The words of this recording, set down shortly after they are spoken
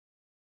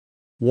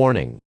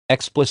Warning,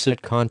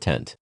 explicit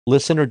content.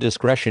 Listener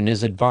discretion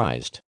is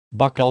advised.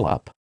 Buckle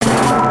up. This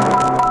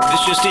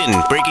just in,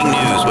 breaking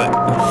news. What?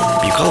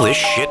 You call this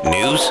shit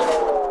news?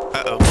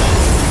 Uh-oh.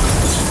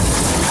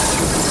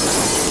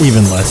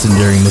 Even less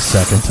endearing the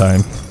second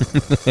time.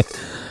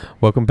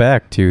 Welcome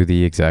back to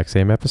the exact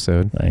same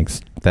episode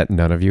Thanks. that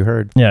none of you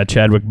heard. Yeah,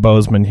 Chadwick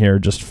Boseman here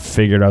just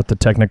figured out the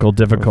technical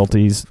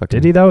difficulties. Fucking-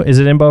 Did he, though? Is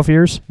it in both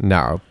ears?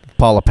 No,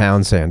 Paula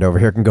Poundsand over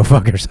here can go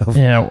fuck herself.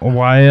 Yeah,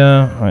 why,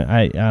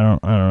 I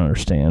don't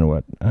understand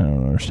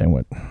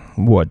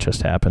what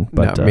just happened.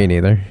 But no, me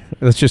neither.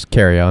 Let's just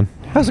carry on.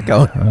 How's it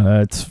going?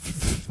 it's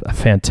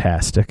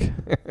fantastic.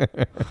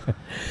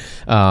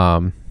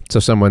 So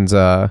someone's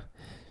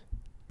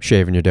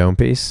shaving your dome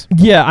piece.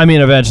 Yeah, I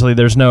mean, eventually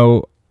there's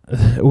no...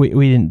 We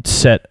didn't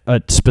set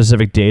a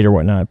specific date or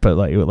whatnot, but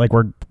like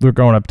we're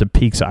going up to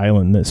Peaks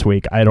Island this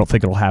week. I don't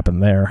think it'll happen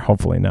there.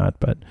 Hopefully not,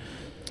 but...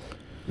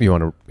 You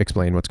want to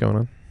explain what's going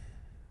on?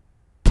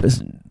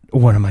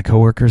 One of my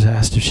coworkers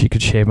asked if she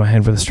could shave my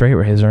head with a straight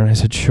razor, and I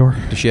said, sure.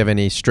 Does she have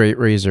any straight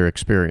razor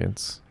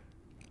experience?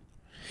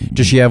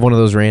 Does she have one of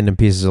those random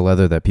pieces of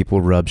leather that people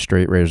rub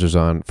straight razors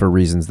on for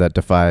reasons that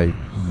defy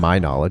my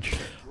knowledge?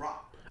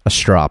 A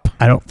strop.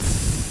 I don't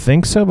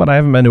think so, but I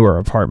haven't been to her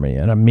apartment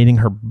yet. I'm meeting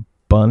her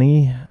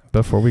bunny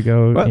before we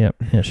go. What? Yeah,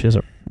 she has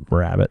a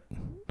rabbit.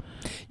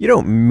 You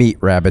don't meet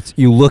rabbits.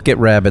 You look at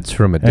rabbits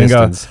from a And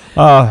go, distance.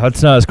 oh,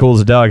 that's not as cool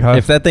as a dog, huh?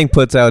 If that thing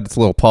puts out its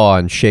little paw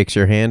and shakes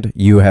your hand,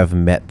 you have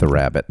met the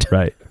rabbit.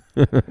 Right.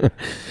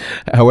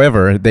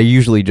 However, they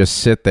usually just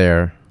sit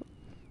there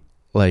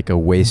like a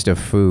waste of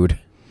food.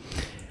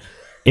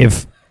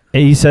 If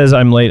he says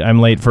I'm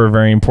late for a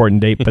very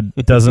important date, but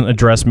doesn't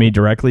address me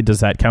directly,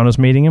 does that count as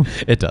meeting him?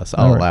 It does.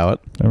 I'll All right. allow it.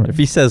 All right. If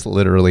he says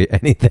literally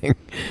anything,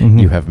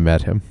 Mhm. you have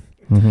met him.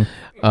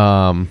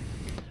 Mhm.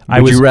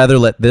 Would you rather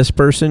let this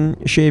person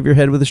shave your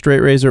head with a straight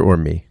razor or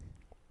me?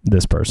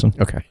 This person.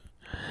 Okay.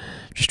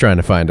 Just trying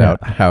to find Yeah.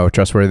 out how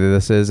trustworthy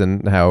this is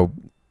and how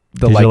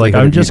the 'Cause you're likelihood like,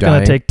 I'm of just you going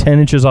dying. to take 10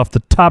 inches off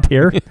the top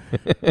here,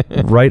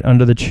 right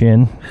under the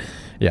chin.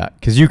 Yeah,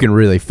 because you can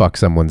really fuck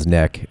someone's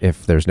neck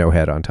if there's no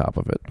head on top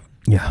of it.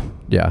 Yeah.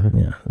 Yeah.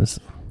 Yeah.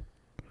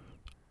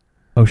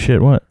 Oh,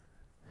 shit, what?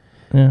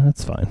 Yeah,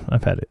 that's fine.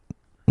 I've had it.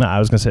 No, I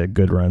was going to say a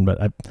good run,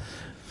 but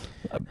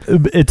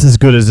it's as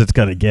good as it's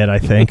going to get, I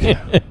think.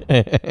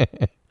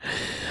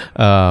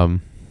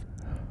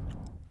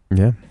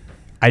 Yeah.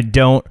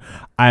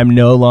 I'm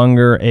no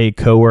longer a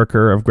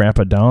coworker of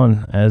Grandpa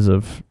Don as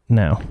of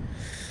now.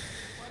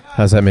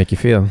 How's that make you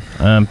feel?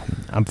 I'm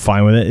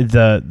fine with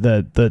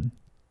it.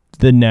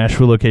 The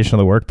Nashville location of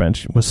the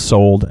workbench was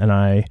sold,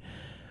 and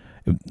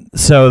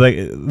so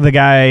the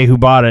guy who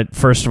bought it,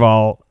 first of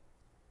all,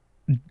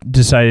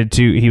 decided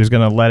he was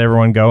going to let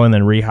everyone go and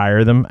then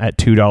rehire them at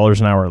 $2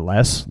 an hour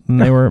less than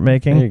they were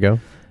making. There you go.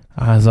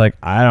 I was like,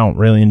 I don't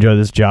really enjoy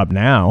this job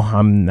now.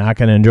 I'm not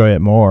going to enjoy it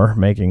more,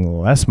 making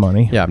less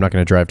money. Yeah, I'm not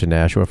going to drive to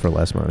Nashua for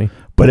less money.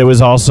 But it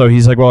was also,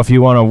 he's like, well, if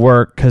you want to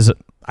work, because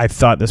I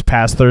thought this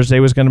past Thursday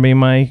was going to be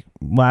my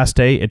last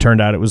day. It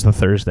turned out it was the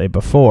Thursday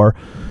before,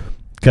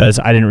 because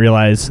I didn't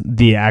realize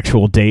the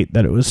actual date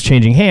that it was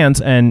changing hands.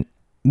 And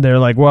they're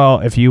like, well,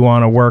 if you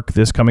want to work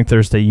this coming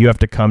Thursday, you have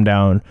to come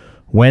down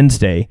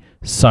Wednesday,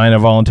 sign a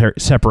voluntary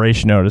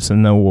separation notice,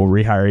 and then we'll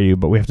rehire you.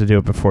 But we have to do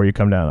it before you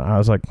come down. I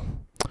was like,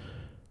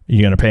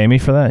 you going to pay me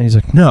for that? And he's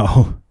like,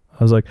 no.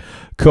 I was like,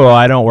 cool,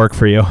 I don't work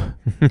for you.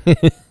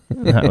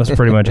 That was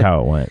pretty much how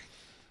it went.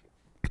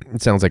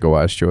 It sounds like a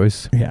wise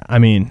choice. Yeah, I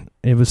mean,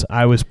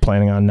 I was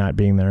planning on not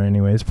being there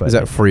anyways, but Does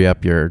that free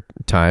up your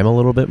time a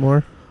little bit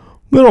more?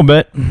 little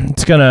bit.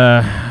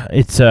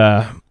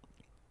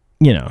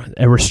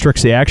 It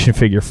restricts the action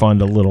figure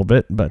fund a little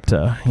bit, but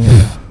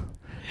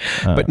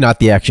But not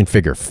the action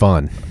figure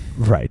fun.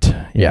 right.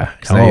 Yeah,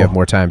 because now you have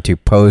more time to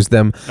pose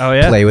them, Oh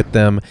yeah. play with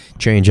them,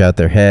 change out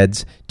their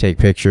heads, take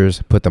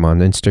pictures, put them on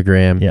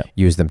Instagram, Yeah.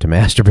 use them to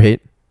masturbate.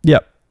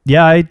 Yep.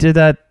 Yeah, I did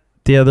that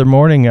the other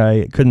morning.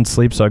 I couldn't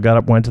sleep, so I got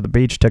up, went to the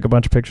beach, took a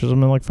bunch of pictures of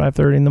them at like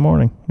 5:30 in the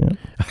morning. Yeah.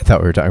 I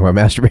thought we were talking about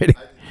masturbating.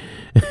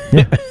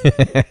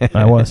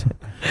 I was.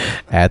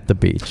 At the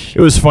beach.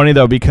 It was funny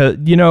though, because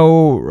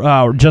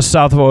just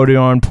south of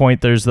Odeon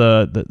Point, there's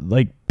the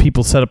like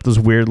people set up those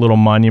weird little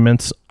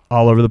monuments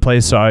all over the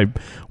place. So I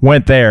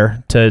went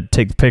there to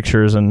take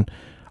pictures, and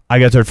I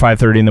got there at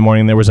 5:30 in the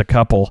morning. There was a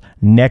couple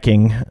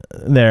necking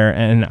there,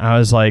 and I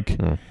was like,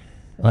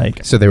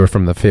 So they were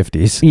from the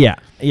 50s.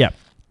 yeah.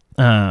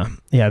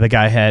 The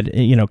guy had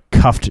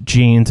cuffed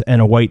jeans and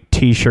a white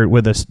T-shirt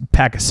with a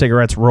pack of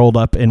cigarettes rolled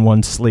up in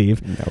one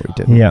sleeve. No, we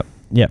didn't.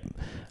 Yep.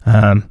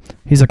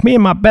 He's like, me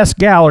and my best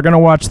gal are gonna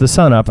watch the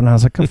sun up, and I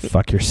was like, go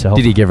fuck yourself.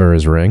 Did he give her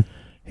his ring?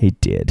 He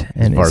did.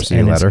 His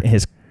varsity letter?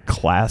 His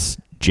class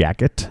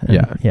jacket.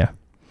 Yeah.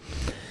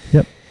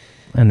 Yep.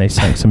 And they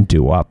sang some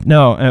doo-wop.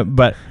 No,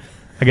 but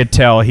I could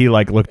tell he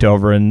looked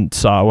over and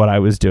saw what I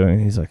was doing.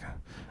 He's like,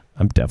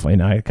 I'm definitely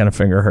not gonna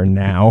finger her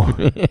now.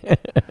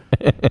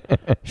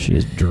 She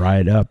is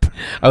dried up.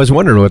 I was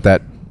wondering what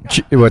that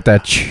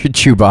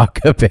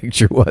Chewbacca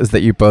picture was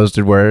that you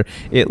posted where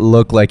it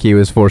looked like he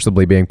was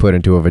forcibly being put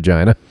into a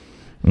vagina.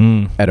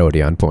 at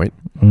Odeon Point.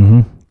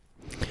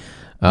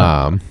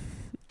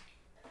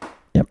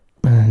 Yep.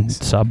 And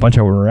saw a bunch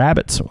of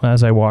rabbits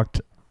as I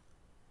walked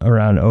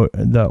around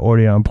the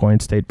Odeon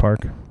Point State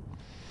Park.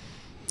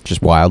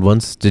 Just wild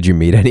ones. Did you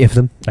meet any of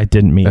them? I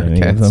didn't meet any of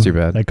them. That's too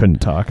bad. I couldn't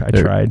talk. I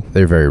tried.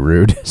 They're very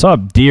rude. Saw a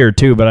deer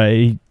too, but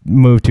he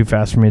moved too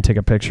fast for me to take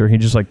a picture. He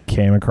just like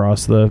came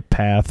across the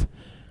path.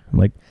 I'm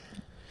like,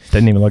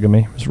 didn't even look at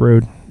me. It was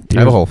rude. I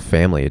have a whole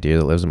family of deer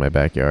that lives in my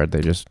backyard. They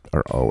just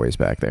are always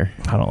back there.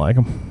 I don't like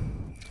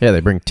them. Yeah,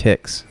 they bring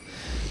ticks,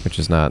 which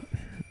is not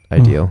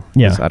ideal.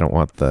 Yeah. 'Cause I don't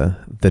want the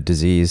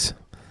disease,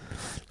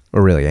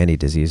 or really any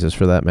diseases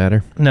for that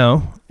matter.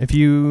 No. If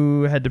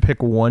you had to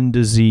pick one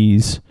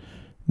disease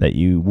that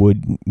you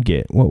would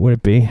get, what would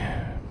it be?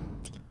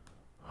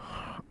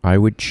 I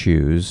would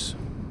choose...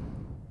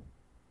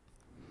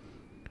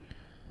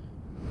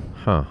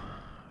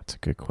 That's a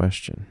good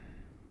question.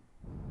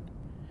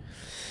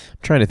 I'm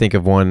trying to think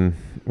of one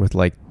with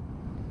like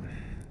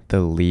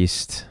the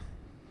least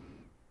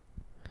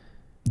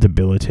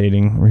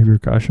debilitating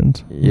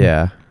repercussions.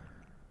 Yeah.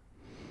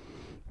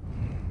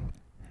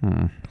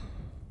 I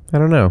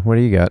don't know. What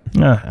do you got?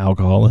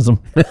 Alcoholism.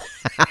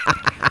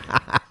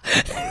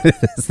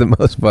 It's the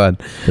most fun.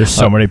 There's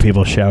so many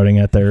people shouting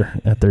at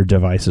their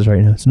devices right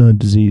now. It's not a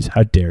disease.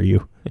 How dare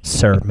you,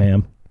 sir,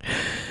 ma'am?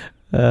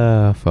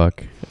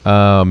 Fuck.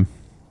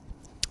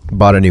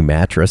 Bought a new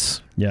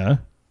mattress. Yeah.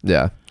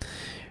 Yeah.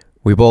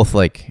 We both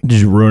like... Did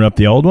you ruin up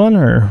the old one,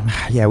 or?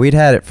 Yeah, we'd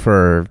had it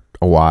for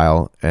a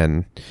while,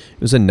 and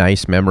it was a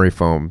nice memory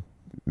foam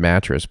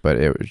mattress, but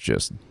it was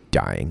just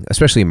dying,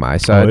 especially my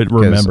side. It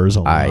remembers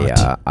a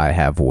lot. I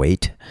have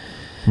weight,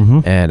 Mm-hmm.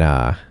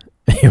 and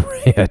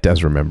it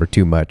does remember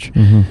too much.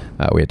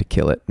 Mm-hmm. We had to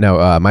kill it.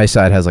 No, my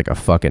side has like a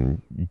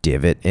fucking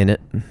divot in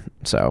it,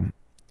 so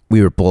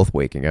we were both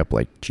waking up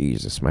like,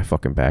 Jesus, my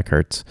fucking back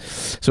hurts.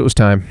 So it was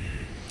time.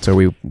 So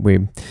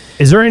we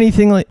Is there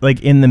anything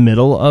like in the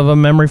middle of a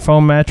memory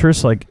foam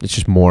mattress? Like, it's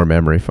just more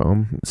memory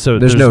foam. so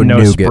there's no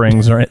nougat.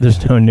 springs, right?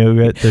 There's no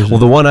nougat. Well,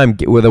 the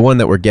one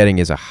that we're getting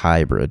is a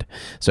hybrid.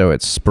 So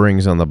it's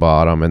springs on the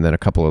bottom and then a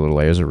couple of little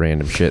layers of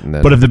random shit, and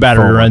then. But if the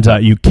battery foam on runs top.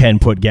 out, you can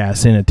put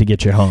gas in it to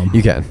get you home.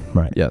 You can.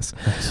 Right. Yes.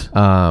 Nice.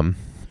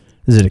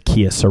 Is it a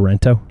Kia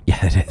Sorento?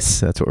 Yeah, it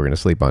is. That's what we're gonna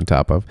sleep on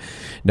top of.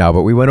 No,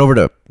 but we went over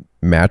to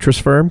Mattress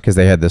Firm because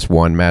they had this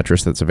one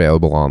mattress that's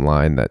available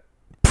online that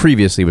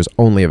previously was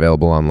only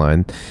available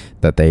online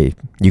that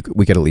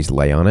we could at least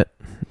lay on it.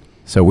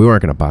 So we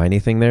weren't going to buy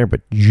anything there,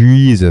 but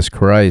Jesus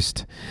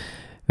Christ,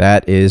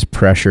 that is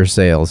pressure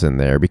sales in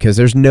there because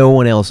there's no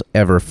one else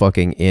ever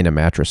fucking in a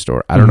mattress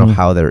store. I don't know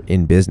how they're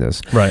in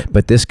business. Right.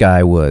 But this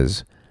guy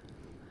was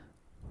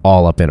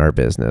all up in our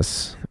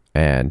business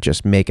and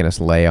just making us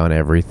lay on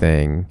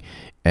everything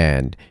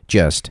and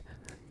just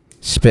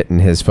spitting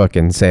his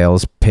fucking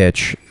sales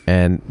pitch.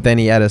 And then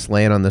he had us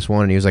laying on this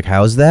one and he was like,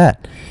 how's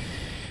that?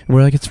 And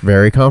we're like, it's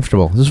very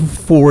comfortable. This is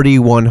a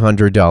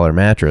 $4,100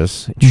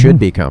 mattress. It should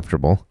be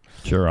comfortable.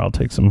 Sure, I'll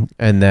take some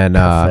And then,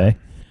 cafe.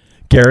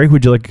 Gary,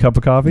 would you like a cup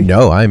of coffee?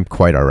 no, I'm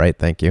quite all right.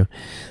 Thank you.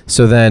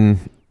 So then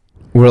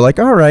we're like,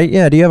 all right,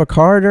 yeah. Do you have a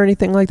card or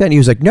anything like that? And he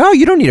was like, no,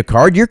 you don't need a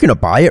card. You're going to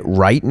buy it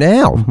right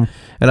now.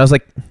 And I was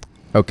like,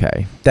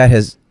 okay,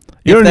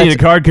 You don't need a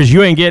card because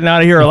you ain't getting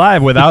out of here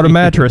alive without a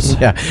mattress.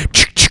 Yeah.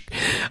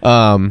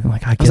 I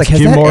I was like, has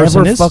Jim that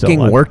Morrison ever is still fucking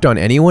alive. worked on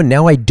anyone?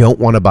 Now I don't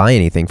want to buy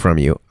anything from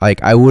you.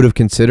 Like, I would have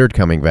considered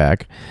coming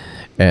back,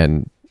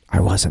 and I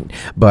wasn't.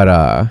 But,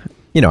 I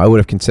would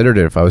have considered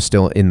it if I was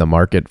still in the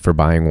market for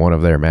buying one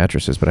of their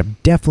mattresses, but I'm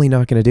definitely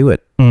not going to do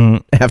it.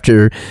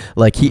 After,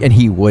 like,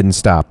 he wouldn't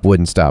stop.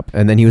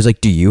 And then he was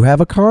like, do you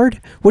have a card?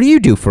 What do you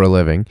do for a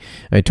living?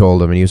 I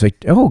told him, and he was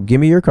like, oh,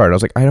 give me your card. I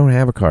was like, I don't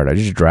have a card. I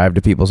just drive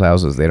to people's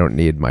houses. They don't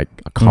need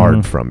a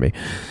card from me.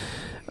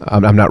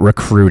 I'm not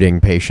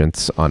recruiting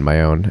patients on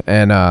my own.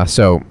 And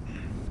so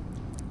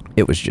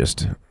it was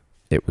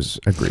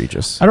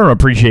egregious. I don't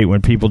appreciate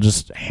when people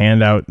just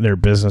hand out their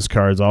business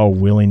cards all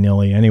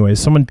willy-nilly. Anyways,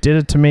 someone did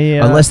it to me.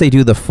 Unless they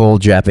do the full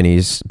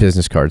Japanese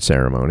business card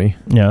ceremony.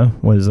 Yeah,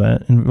 what is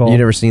that involved? You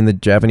never seen the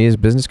Japanese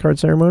business card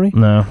ceremony?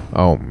 No.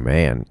 Oh,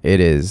 man. It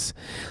is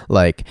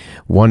like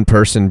one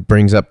person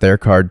brings up their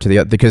card to the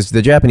other, because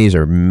the Japanese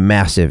are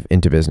massive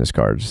into business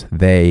cards.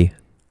 They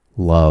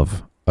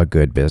love a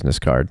good business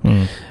card.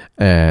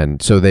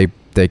 And so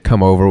they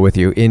come over with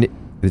you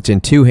it's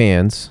in two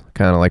hands,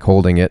 kind of like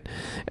holding it,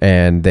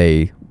 and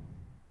they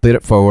put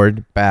it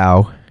forward,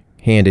 bow,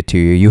 hand it to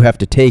you. You have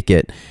to take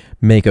it,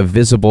 make a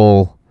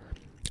visible,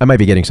 I might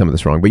be getting some of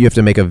this wrong, but you have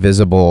to make a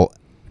visible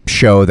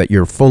show that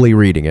you're fully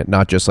reading it,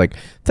 not just like,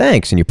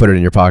 thanks, and you put it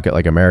in your pocket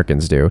like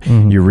Americans do.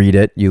 You read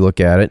it, you look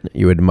at it,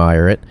 you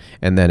admire it,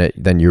 and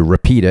then you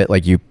repeat it,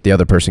 like the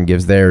other person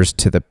gives theirs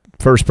to the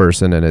first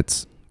person, and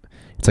it's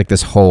like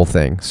this whole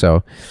thing.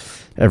 So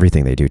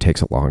everything they do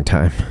takes a long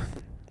time.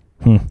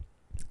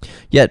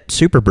 Yet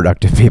super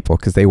productive people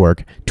because they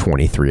work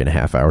 23 and a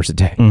half hours a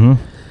day.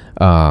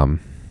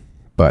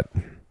 But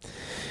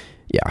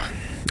yeah.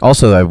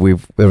 Also,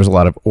 there was a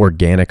lot of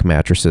organic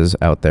mattresses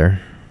out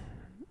there.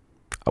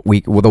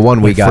 the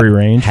one we Like got free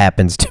range?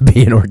 happens to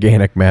be an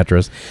organic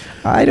mattress.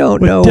 I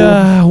don't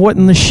know. What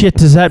in the shit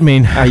does that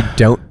mean? I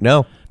don't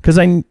know. Because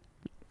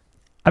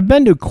I've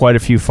been to quite a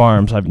few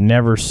farms. I've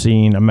never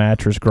seen a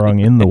mattress growing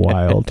in the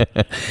wild.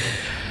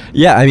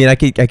 Yeah, I mean, I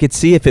could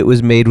see if it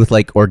was made with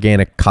like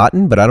organic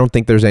cotton, but I don't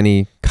think there's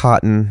any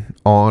cotton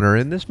on or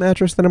in this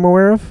mattress that I'm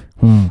aware of.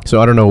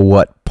 So I don't know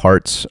what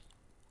parts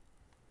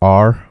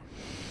are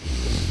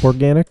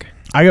organic.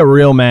 I got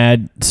real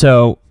mad.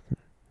 So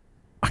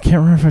I can't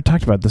remember if I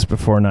talked about this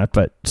before or not,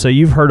 but so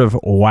you've heard of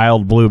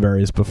wild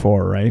blueberries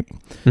before, right?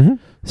 Mm-hmm.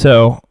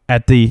 So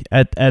at the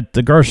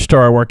grocery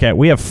store I work at,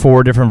 we have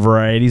 4 different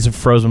varieties of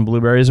frozen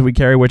blueberries that we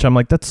carry, which I'm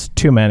like, that's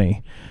too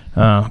many,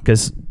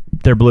 because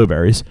they're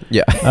blueberries.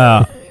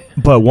 Yeah.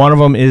 But one of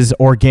them is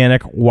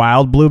organic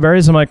wild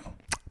blueberries. I'm like,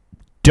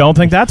 don't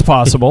think that's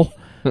possible.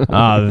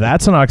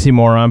 That's an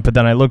oxymoron. But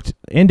then I looked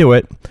into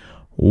it.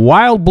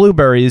 Wild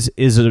blueberries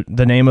is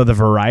the name of the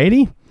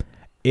variety.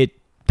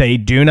 They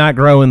do not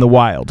grow in the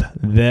wild.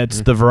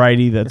 That's the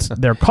variety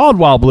they're called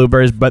wild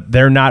blueberries, but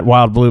they're not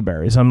wild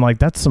blueberries. I'm like,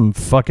 that's some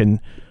fucking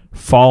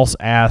false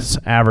ass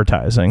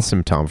advertising.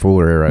 Some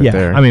tomfoolery right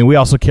there. I mean, we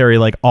also carry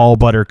like all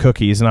butter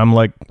cookies, and I'm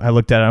like, I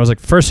looked at it, I was like,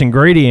 first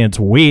ingredient's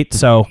wheat,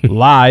 so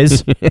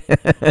lies,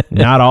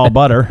 not all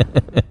butter.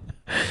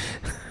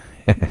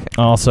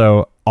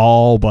 Also,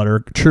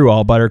 true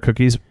all butter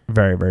cookies,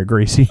 very, very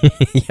greasy.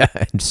 Yeah,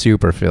 and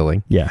super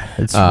filling. Yeah,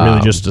 it's really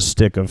just a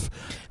stick of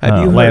Have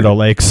you Land heard-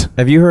 O'Lakes.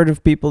 Have you heard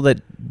of people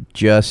that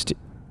just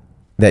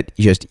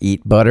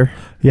eat butter?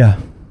 Yeah,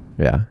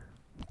 Yeah.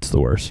 it's the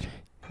worst.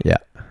 Yeah.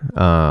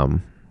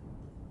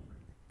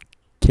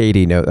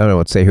 Katie knows, I don't know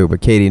what to say who,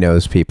 but Katie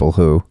knows people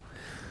who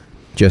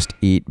just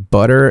eat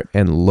butter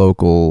and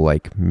local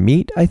like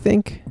meat, I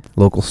think.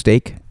 Local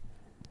steak.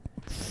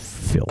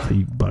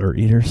 Filthy butter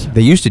eaters.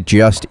 They used to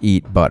just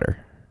eat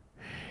butter.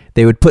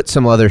 They would put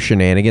some other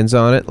shenanigans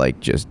on it, like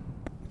just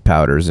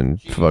powders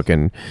and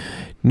fucking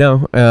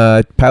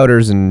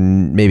powders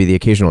and maybe the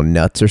occasional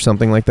nuts or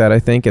something like that, I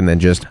think, and then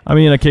just I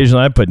mean,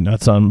 occasionally I put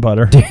nuts on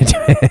butter.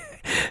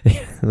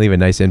 leave a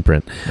nice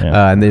imprint,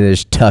 Yeah. and then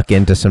just tuck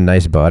into some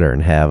nice butter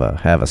and have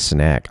a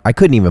snack. I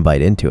couldn't even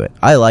bite into it.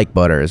 I like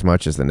butter as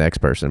much as the next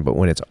person, but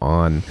when it's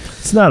on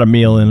It's not a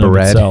meal in and of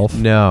bread, itself.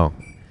 no,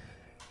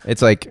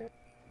 it's like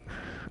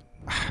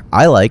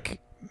I like.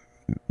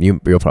 You'll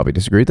probably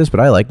disagree with this, but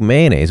I like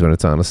mayonnaise when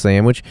it's on a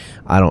sandwich.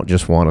 I don't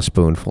just want a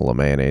spoonful of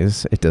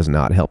mayonnaise. It does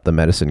not help the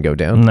medicine go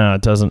down. No,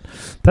 it doesn't.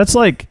 That's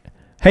like,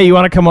 hey, you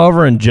want to come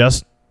over and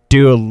just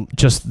do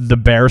just the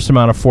barest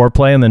amount of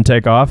foreplay and then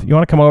take off? You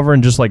want to come over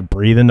and just like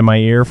breathe into my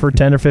ear for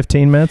 10 or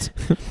 15 minutes?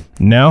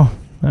 No?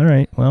 All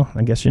right. Well,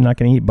 I guess you're not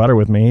going to eat butter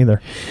with me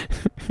either.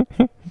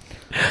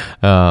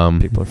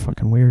 People are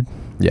fucking weird.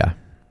 Yeah,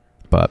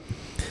 but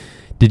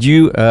did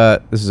you?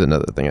 This is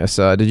another thing I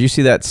saw. Did you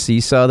see that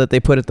seesaw that they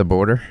put at the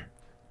border?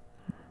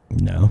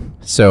 No.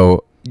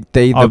 So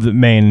Of the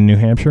Maine and New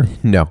Hampshire?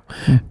 no,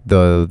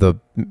 the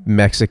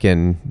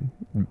Mexican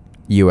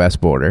U.S.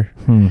 border.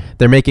 Hmm.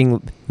 They're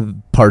making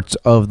parts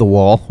of the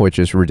wall, which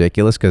is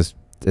ridiculous because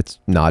it's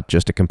not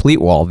just a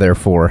complete wall.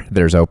 Therefore,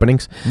 there's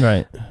openings.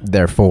 Right.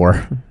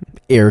 Therefore,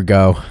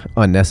 ergo,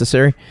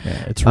 unnecessary.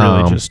 Yeah, it's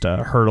really just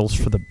hurdles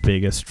for the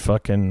biggest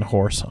fucking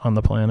horse on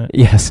the planet.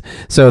 Yes.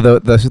 So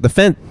the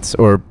fence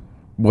or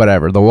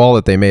whatever, the wall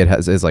that they made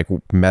is like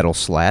metal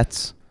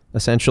slats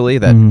essentially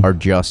that Mhm. are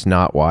just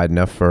not wide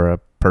enough for a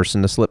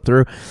person to slip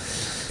through.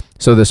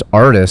 So this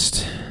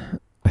artist,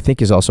 I think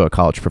he's also a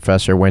college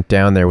professor, went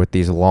down there with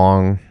these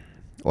long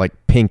like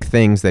pink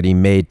things that he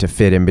made to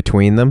fit in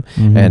between them,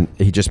 Mhm. and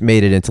he just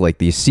made it into like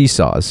these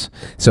seesaws.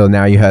 So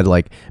now you had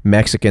like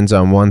Mexicans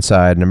on one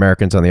side and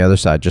Americans on the other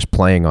side just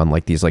playing on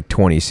like these like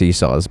 20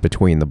 seesaws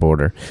between the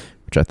border,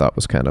 which I thought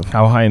was kind of,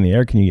 How high in the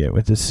air can you get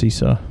with this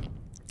seesaw?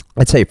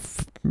 I'd say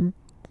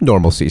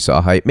normal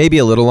seesaw height, maybe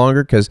a little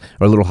longer or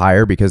a little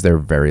higher because they're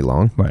very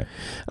long. Right.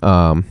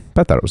 But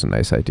I thought it was a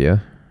nice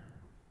idea.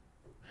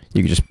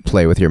 You could just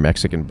play with your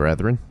Mexican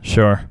brethren.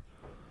 Sure.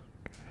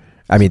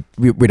 I mean,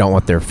 we don't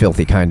want their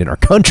filthy kind in our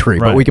country,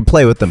 but Right. we can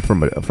play with them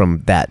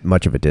from that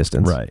much of a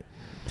distance. Right.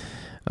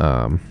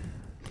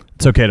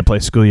 It's okay to play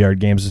schoolyard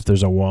games if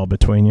there's a wall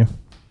between you.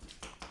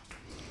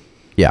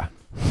 Yeah.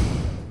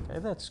 I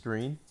have that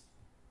screen.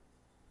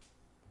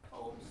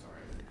 Oh,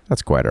 sorry.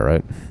 That's quite all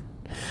right.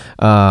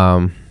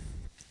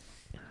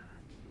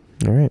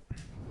 All right.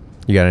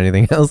 You got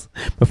anything else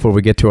before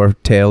we get to our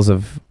tales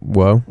of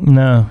woe?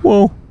 No.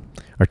 Whoa.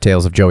 Our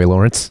tales of Joey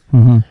Lawrence.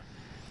 Mm-hmm.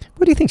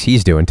 What do you think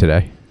he's doing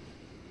today?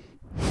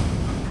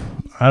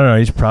 I don't know.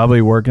 He's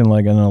probably working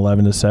like an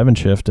 11 to 7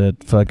 shift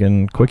at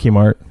fucking Quickie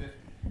Mart.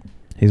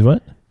 He's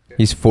what?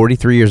 He's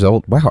 43 years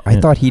old. Wow, I Yeah.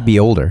 thought he'd be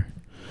older.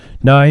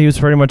 No, he was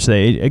pretty much the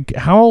age.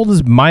 How old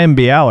is Mayim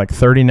Bialik?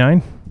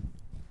 39?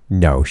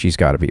 No, she's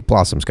got to be.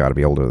 Blossom's got to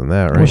be older than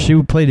that, right? Well, she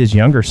played his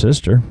younger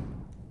sister.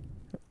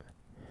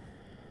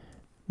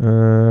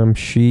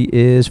 She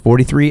is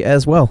 43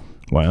 as well.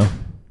 Wow.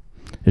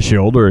 Is she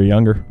older or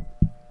younger?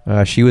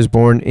 She was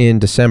born in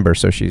December,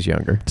 so she's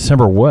younger.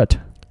 December what?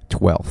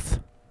 12th.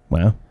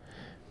 Wow.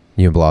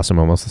 You and Blossom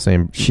almost the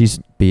same. She's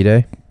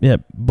B-Day? Yeah,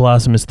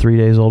 Blossom is 3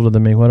 days older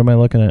than me. What am I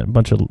looking at? A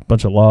bunch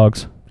of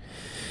logs.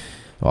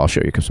 Well, I'll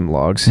show you some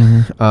logs.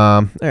 Mm-hmm.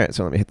 All right,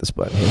 so let me hit this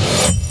button here.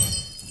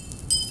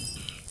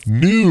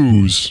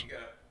 News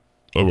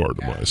of our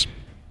demise.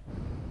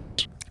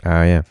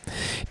 Oh, yeah.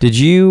 Did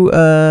you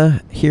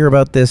hear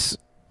about this?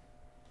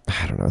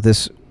 I don't know.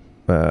 This,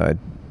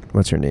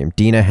 what's her name?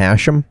 Dina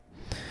Hashem.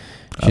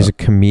 She's a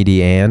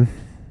comedian.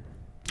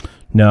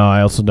 No,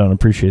 I also don't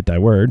appreciate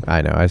that word.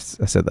 I know. I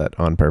said that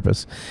on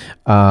purpose.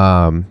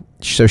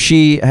 So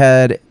she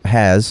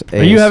has a...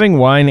 Are you having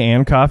wine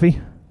and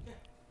coffee?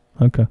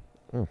 Okay.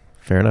 Oh,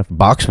 fair enough.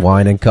 Box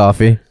wine and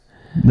coffee.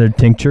 They're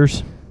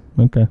tinctures?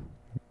 Okay.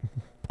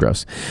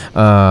 Gross. He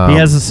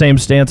has the same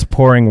stance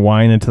pouring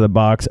wine into the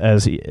box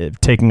as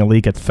taking a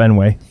leak at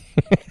Fenway.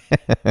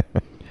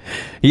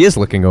 He is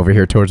looking over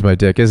here towards my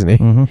dick, isn't he?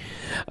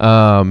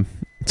 Mm-hmm.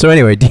 So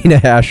anyway, Dina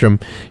Hashem,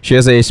 she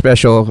has a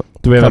special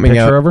Do we have a coming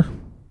picture out. of her?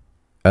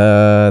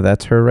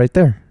 That's her right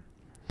there.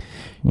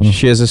 Mm.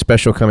 She has a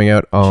special coming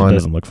out She on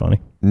doesn't look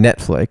funny.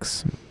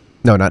 Netflix.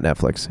 No, not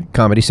Netflix.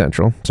 Comedy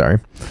Central. Sorry.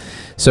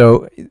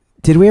 So,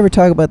 did we ever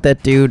talk about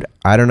that dude?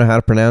 I don't know how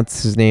to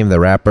pronounce his name. The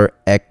rapper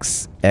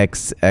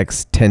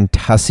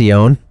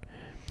XXXTentacion.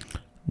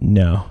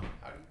 No.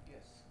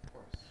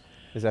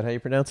 Is that how you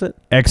pronounce it?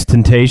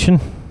 Extentation?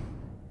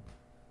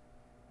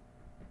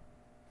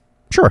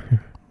 Sure.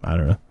 I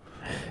don't know.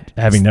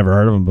 Having never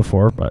heard of him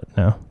before, but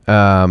no.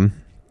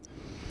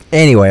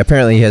 Anyway,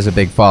 apparently he has a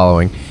big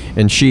following,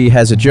 and she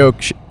has a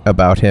joke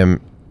about him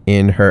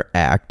in her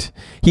act.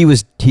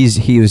 He's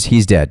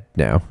dead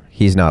now.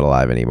 He's not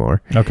alive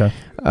anymore. Okay.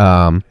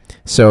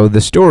 So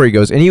the story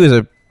goes, and he was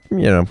a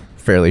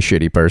fairly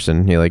shitty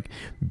person. He like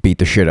beat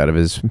the shit out of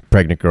his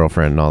pregnant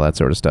girlfriend and all that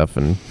sort of stuff,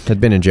 and had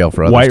been in jail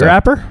for other White stuff.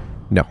 rapper?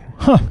 No.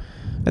 Huh.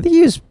 I think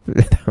he was.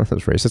 That was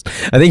racist.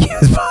 I think he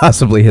was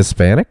possibly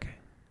Hispanic.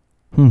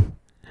 I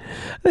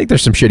think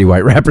there's some shitty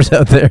white rappers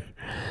out there.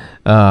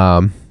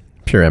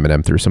 Sure,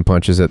 Eminem threw some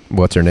punches at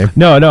what's her name.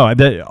 No.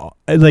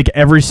 Like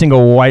every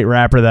single white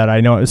rapper that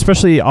I know,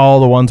 especially all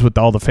the ones with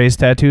all the face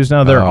tattoos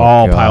now, they're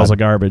all God. piles of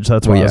garbage.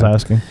 That's why I was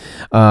asking.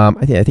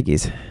 I think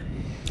he's.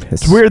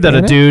 It's weird that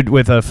a dude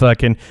with a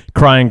fucking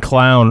crying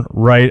clown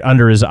right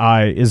under his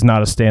eye is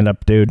not a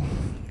stand-up dude.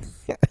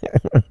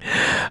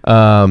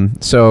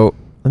 So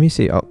let me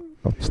see. I'll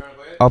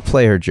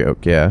play her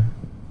joke. Yeah.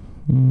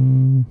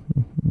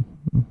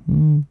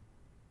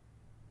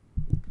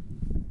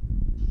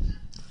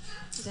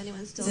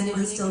 Is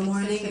anyone still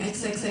mourning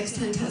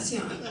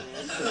XXXTentacion?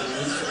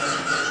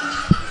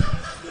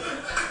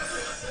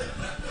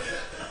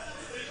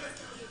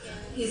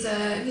 He's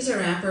a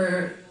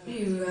rapper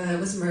who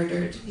was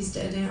murdered. He's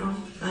dead now.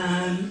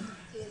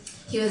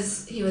 He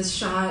was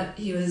shot.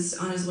 He was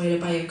on his way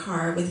to buy a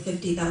car with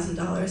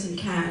 $50,000 in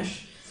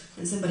cash,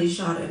 and somebody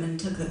shot him and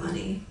took the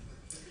money,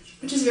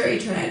 which is very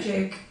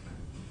tragic.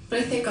 But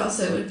I think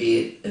also it would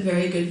be a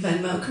very good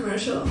Venmo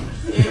commercial.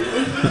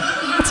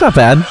 That's not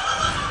bad.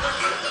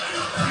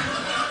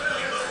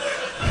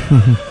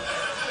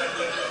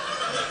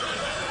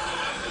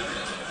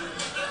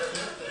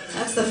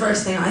 That's the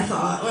first thing I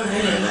thought when I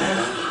heard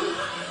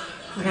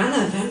that. Like, I don't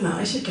have Venmo.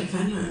 I should get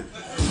Venmo.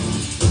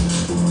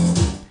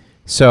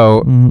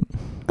 So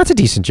that's a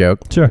decent joke.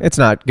 Sure. It's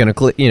not gonna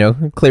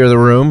clear the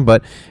room,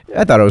 but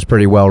I thought it was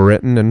pretty well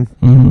written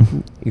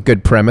and a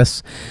good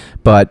premise.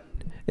 But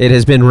it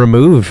has been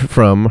removed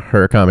from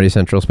her Comedy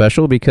Central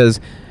special because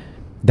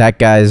that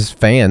guy's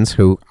fans,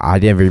 who I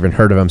never even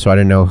heard of him, so I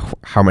didn't know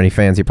how many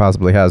fans he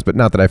possibly has. But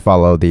not that I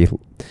follow the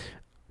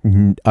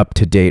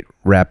up-to-date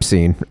rap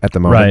scene at the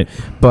moment.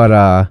 Right.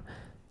 But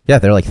yeah,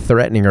 they're like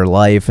threatening her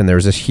life, and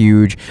there's this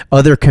huge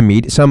other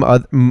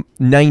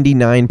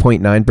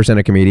 99.9%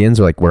 of comedians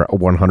are like were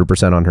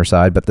 100% on her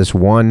side, but this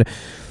one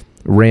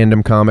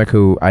random comic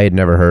who I had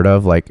never heard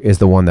of is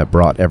the one that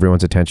brought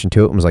everyone's attention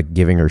to it and was like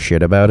giving her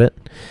shit about it.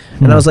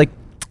 And I was like,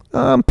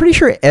 I'm pretty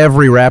sure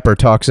every rapper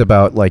talks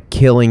about like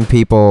killing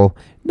people,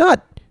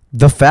 not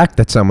the fact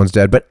that someone's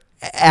dead, but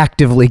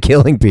actively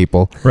killing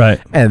people. Right.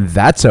 And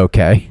that's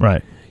okay.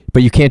 Right.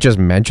 But you can't just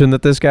mention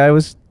that this guy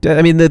was dead.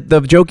 I mean,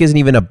 the joke isn't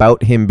even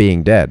about him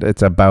being dead.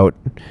 It's about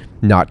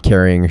not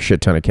carrying a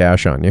shit ton of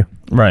cash on you.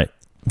 Right.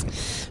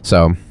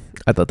 So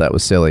I thought that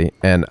was silly.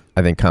 And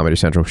I think Comedy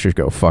Central should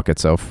go fuck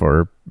itself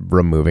for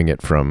removing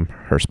it from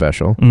her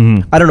special.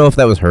 Mm-hmm. I don't know if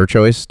that was her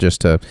choice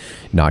just to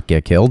not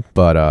get killed,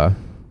 but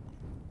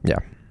yeah.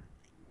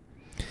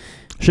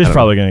 She's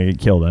probably going to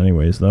get killed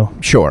anyways, though.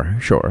 Sure.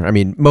 I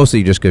mean,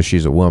 mostly just because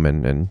she's a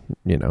woman and,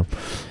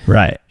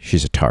 Right.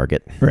 she's a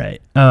target.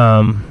 Right.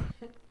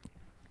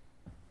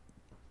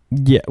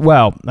 Yeah,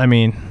 well, I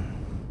mean,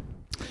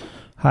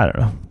 I don't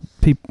know.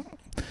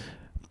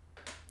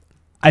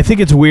 I think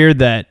it's weird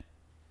that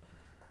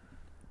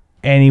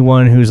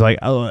anyone who's like,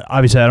 oh,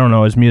 obviously I don't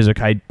know his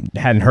music. I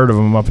hadn't heard of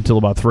him up until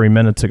about 3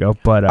 minutes ago,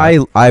 but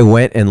I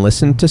went and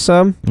listened to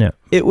some. Yeah.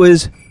 It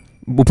was,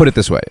 we'll put it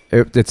this way.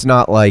 It's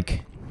not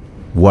like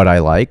what I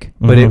like,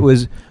 but it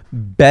was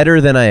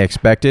better than I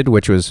expected,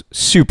 which was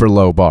super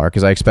low bar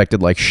because I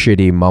expected like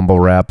shitty mumble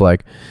rap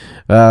like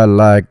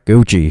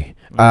Gucci.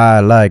 I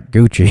like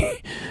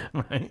Gucci.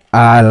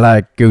 I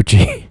like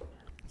Gucci.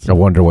 I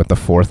wonder what the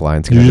fourth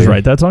line's Did going you to be. just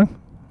write that song?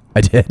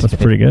 I did. That's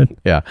pretty good.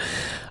 Yeah.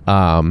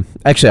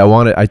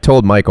 Actually, I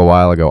told Mike a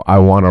while ago, I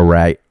want to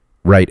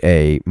write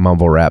a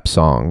mumble rap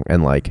song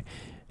and like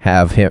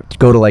have him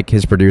go to like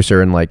his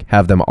producer and like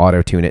have them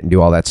auto tune it and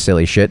do all that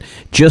silly shit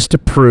just to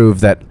prove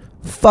that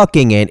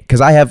fucking ain't,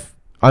 because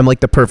I'm like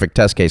the perfect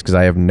test case because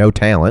I have no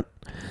talent.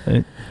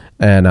 Right.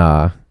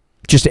 And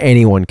just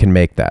anyone can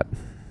make that.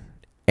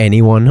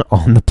 Anyone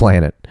on the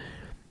planet.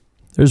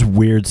 There's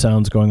weird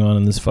sounds going on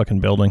in this fucking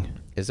building.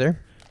 Is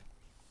there?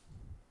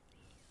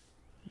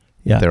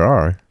 Yeah. There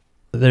are.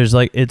 There's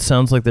like, it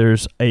sounds like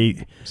there's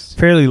a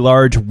fairly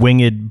large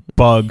winged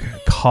bug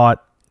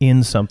caught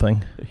in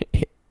something.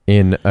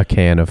 In a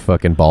can of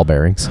fucking ball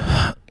bearings.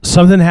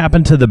 Something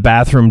happened to the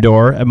bathroom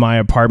door at my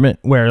apartment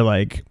where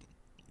like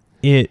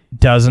it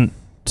doesn't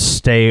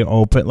stay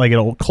open. Like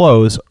it'll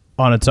close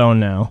on its own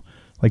now,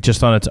 like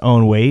just on its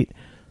own weight.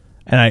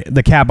 And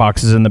the cat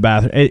box is in the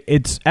bathroom.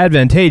 It's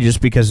advantageous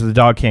because the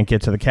dog can't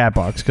get to the cat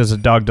box because the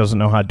dog doesn't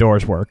know how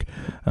doors work.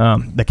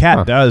 The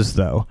cat does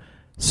though.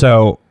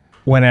 So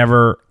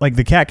whenever, like,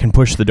 the cat can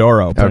push the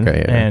door open.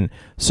 Okay, yeah. And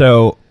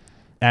so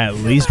at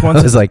least I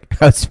once.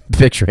 was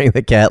picturing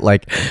the cat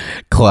like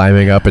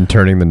climbing up and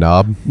turning the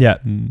knob. Yeah.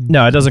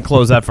 No, it doesn't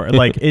close that far.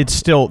 Like, it's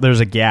still, there's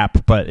a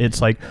gap, but it's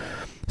like,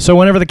 so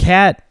whenever the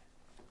cat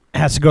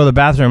has to go to the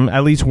bathroom,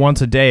 at least once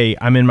a day,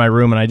 I'm in my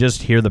room and I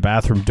just hear the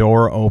bathroom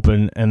door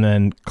open and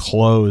then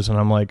close. And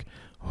I'm like,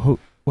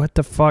 what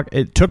the fuck?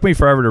 It took me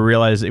forever to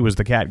realize it was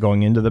the cat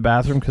going into the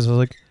bathroom because I was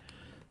like,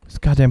 this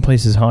goddamn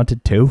place is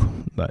haunted too.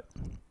 But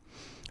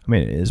I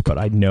mean, it is, but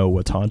I know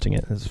what's haunting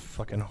it. This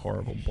fucking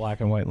horrible black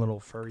and white little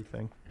furry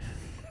thing.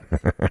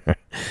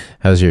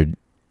 How's your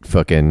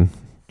fucking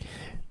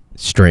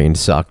strained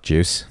sock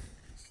juice?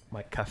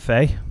 My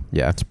cafe?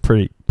 Yeah. It's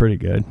pretty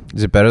good.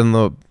 Is it better than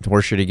the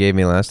horse shit he gave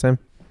me last time?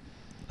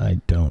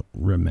 I don't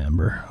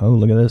remember. Oh,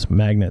 look at this.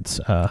 Magnets.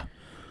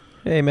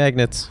 Hey,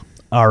 magnets.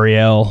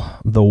 Ariel,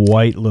 the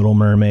white Little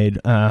Mermaid,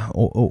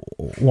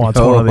 wants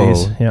one of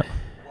these. Yeah.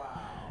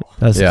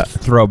 That's a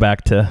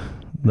throwback to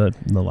the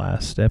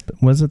last step.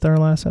 Was it their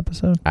last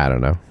episode? I don't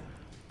know.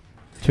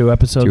 2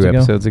 episodes ago? 2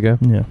 episodes ago?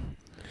 Yeah.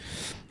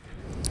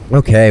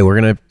 Okay, we're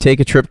going to take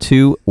a trip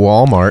to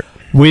Walmart.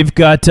 We've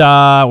got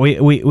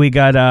we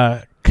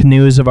got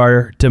Canoes of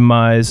Our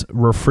Demise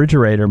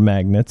refrigerator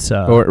magnets.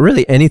 Or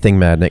really anything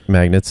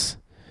magnets.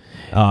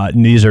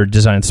 These are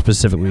designed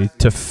specifically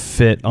to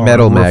fit on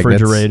Metal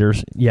refrigerators.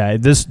 Magnets. Yeah,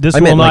 this I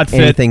will meant not like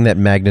fit. anything that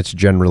magnets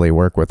generally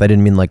work with. I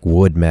didn't mean like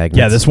wood magnets.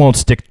 Yeah, this won't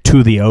stick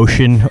to the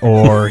ocean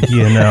or,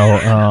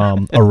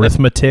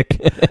 arithmetic.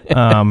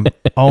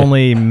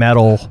 Only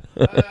metal,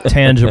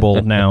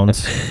 tangible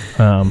nouns.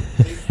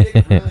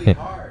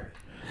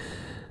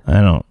 I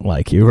don't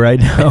like you right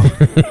now.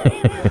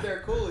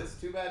 They're cool. It's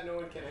too bad no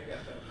one can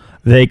get them.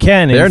 They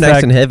can. They're in nice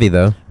fact, and heavy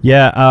though.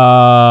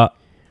 Yeah.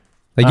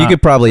 Like you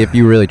could probably, if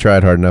you really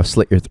tried hard enough,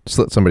 slit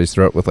somebody's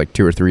throat with like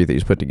 2 or 3 of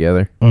these put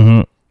together.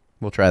 Mm-hmm.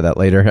 We'll try that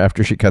later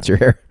after she cuts your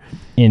hair.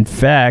 In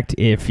fact,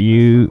 if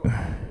you...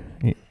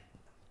 Oh,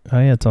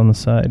 yeah, it's on the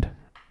side.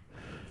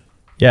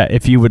 Yeah,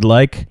 if you would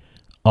like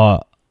a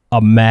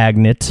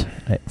magnet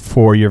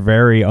for your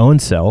very own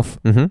self,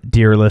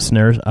 dear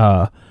listeners,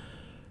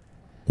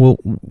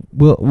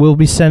 we'll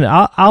be sending...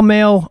 I'll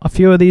mail a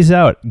few of these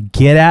out.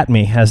 Get at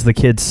me, as the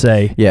kids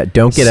say. Yeah,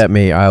 don't get at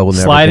me. I will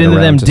never slide get into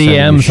them around to sending you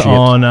DMs shit.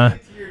 on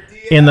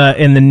in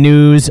the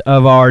News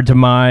of Our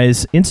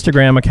Demise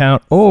Instagram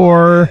account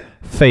or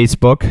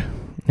Facebook.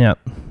 Yeah.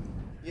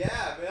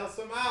 Yeah, mail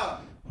some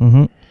out.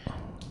 Mm-hmm.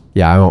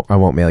 Yeah, I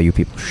won't mail you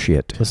people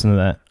shit. Listen to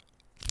that.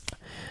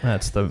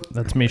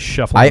 That's me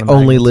shuffling. I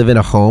only live in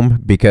a home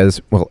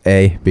because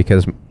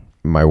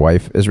my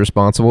wife is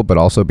responsible, but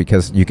also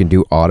because you can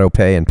do auto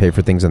pay and pay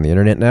for things on the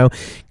internet now,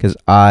 because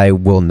I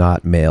will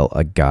not mail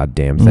a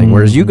goddamn thing.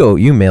 Whereas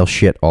you mail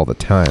shit all the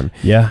time.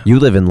 Yeah. You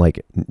live in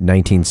like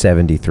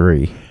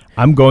 1973.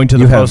 I'm going to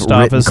the post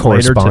office later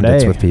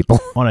correspondence today with people.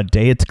 on a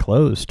day it's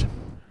closed.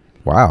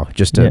 Wow,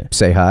 just to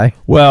say hi.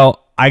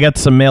 Well, I got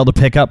some mail to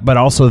pick up, but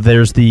also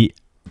there's the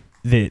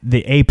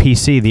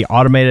APC, the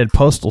Automated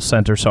Postal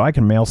Center, so I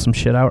can mail some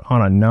shit out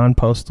on a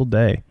non-postal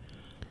day.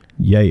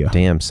 Yeah.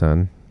 Damn,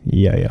 son.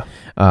 Yeah.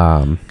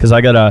 Because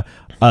I got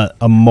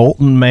a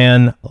Molten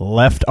Man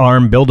left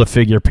arm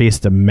Build-A-Figure piece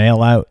to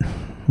mail out.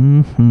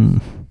 Mm-hmm.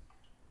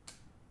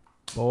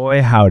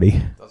 Boy,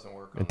 howdy.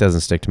 It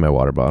doesn't stick to my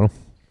water bottle.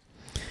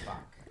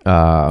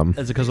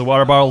 Is it because the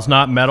water bottle's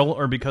not metal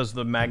or because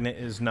the magnet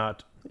is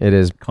not It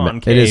is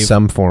concave? It is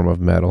some form of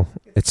metal.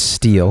 It's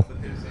steel.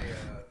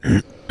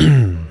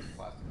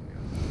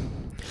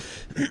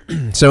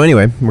 So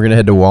anyway, we're going to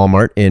head to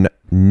Walmart in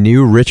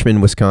New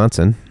Richmond,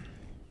 Wisconsin.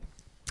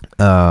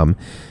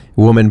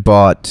 Woman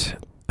bought...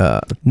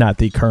 not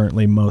the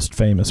currently most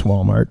famous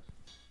Walmart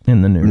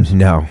in the news.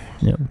 No.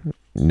 Yeah.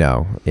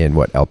 No. In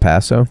what, El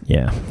Paso?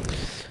 Yeah.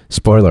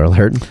 Spoiler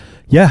alert.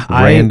 Yeah.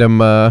 Random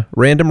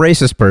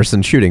racist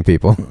person shooting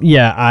people.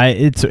 Yeah.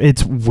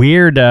 It's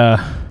weird.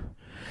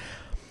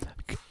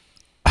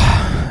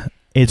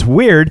 it's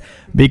weird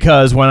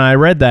because when I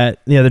read that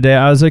the other day,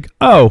 I was like,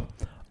 oh,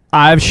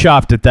 I've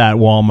shopped at that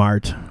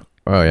Walmart.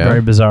 Oh yeah,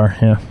 Very bizarre.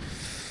 Yeah.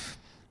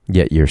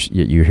 Yet you're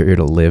here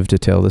to live to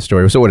tell the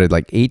story. So what did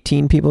like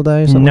 18 people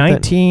die or something?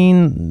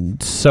 19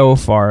 so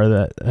far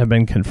that have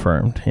been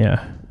confirmed.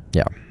 Yeah.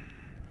 Yeah.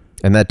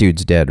 And that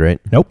dude's dead, right?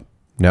 Nope.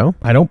 No?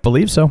 I don't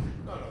believe so.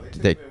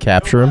 Did they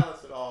capture him? No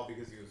violence at all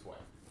because he was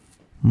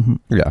white.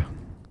 Yeah.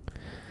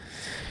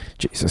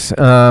 Jesus.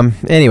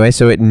 Anyway,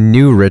 so at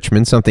New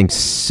Richmond, something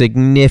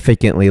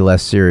significantly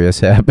less serious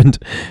happened.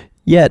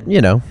 Yet,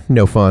 no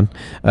fun.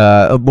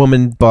 A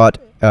woman bought,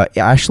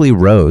 Ashley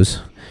Rose,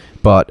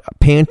 bought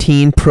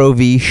Pantene Pro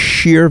V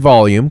sheer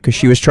volume because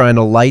she was trying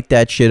to light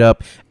that shit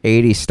up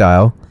 80s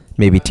style.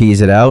 Maybe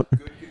tease it out.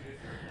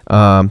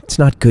 It's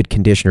not good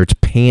conditioner. It's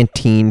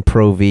Pantene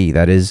Pro V.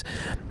 That is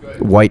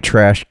white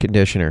trash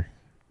conditioner.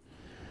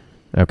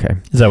 Okay.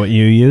 Is that what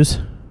you use?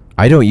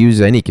 I don't use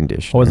any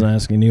conditioner. I wasn't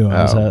asking you.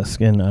 I was Oh.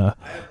 asking I have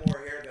more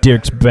hair than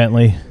Dirks I have,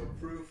 Bentley. So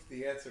proof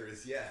the answer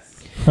is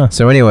yes.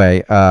 So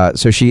anyway,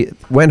 so she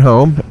went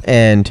home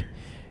and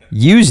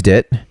used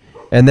it,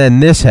 and then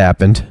this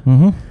happened.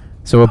 Mm-hmm.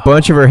 So a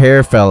bunch of her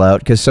hair fell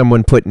out because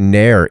someone put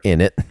Nair in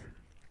it.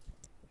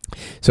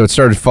 So it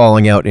started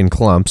falling out in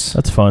clumps,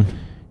 That's fun.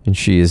 and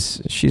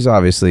she's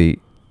obviously,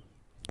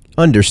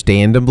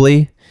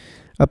 understandably,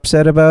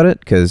 upset about it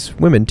because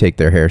women take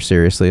their hair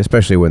seriously,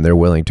 especially when they're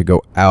willing to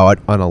go out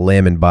on a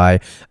limb and buy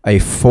a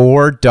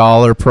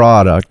 $4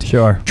 product.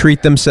 Sure.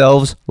 Treat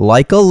themselves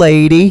like a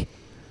lady.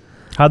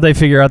 How'd they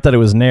figure out that it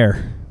was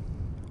Nair?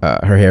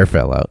 Her hair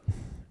fell out.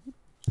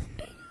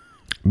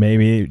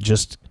 Maybe it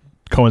just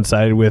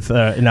coincided with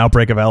an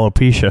outbreak of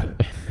alopecia.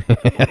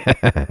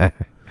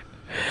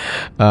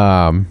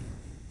 I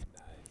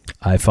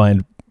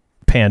find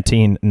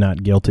Pantene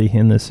not guilty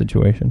in this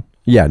situation.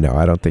 Yeah, no,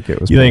 I don't think it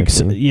was You think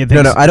Pantene. s- you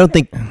think no, s- I don't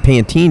think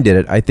Pantene did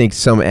it. I think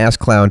some ass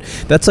clown.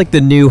 That's like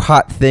the new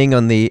hot thing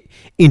on the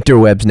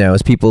interwebs now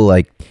is people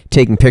like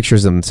taking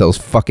pictures of themselves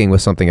fucking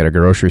with something at a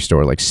grocery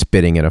store, like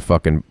spitting in a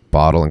fucking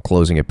bottle and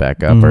closing it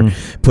back up, or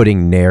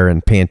putting Nair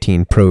and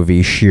Pantene Pro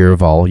V sheer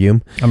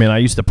volume. I mean, I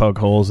used to poke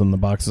holes in the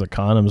boxes of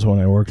condoms when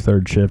I worked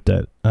third shift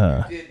at...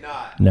 Did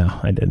not. no,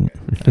 I didn't.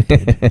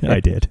 I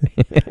did.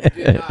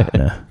 Did not.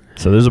 No.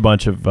 So there's a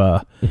bunch of,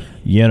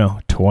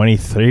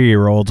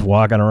 23-year-olds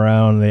walking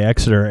around the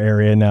Exeter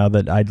area now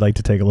that I'd like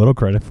to take a little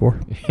credit for.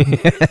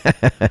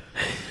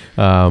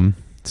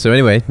 So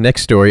anyway,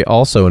 next story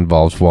also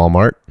involves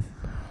Walmart.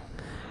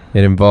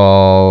 It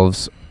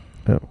involves,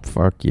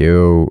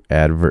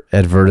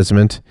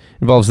 advertisement.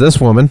 Involves this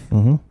woman.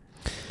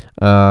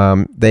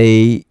 Mm-hmm.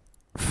 They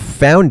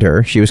found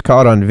her. She was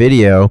caught on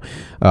video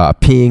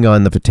peeing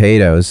on the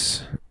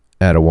potatoes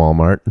at a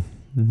Walmart.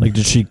 Like,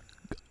 did she,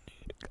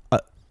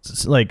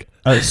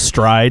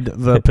 stride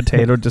the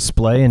potato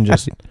display and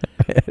just...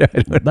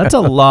 That's a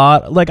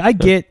lot. Like, I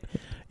get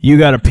you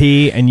got to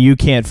pee and you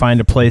can't find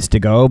a place to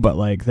go, but,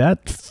 like,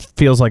 that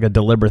feels like a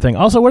deliberate thing.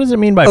 Also, what does it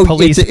mean by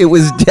police? It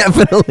was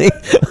definitely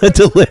a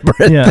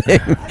deliberate Yeah.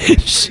 thing.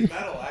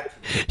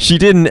 She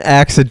didn't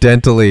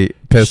accidentally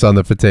piss on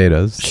the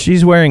potatoes.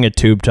 She's wearing a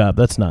tube top.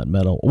 That's not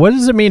metal. What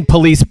does it mean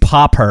police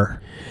pop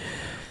her?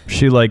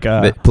 She like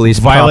The police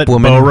pop Violet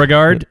woman.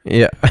 Beauregard?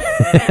 Yeah.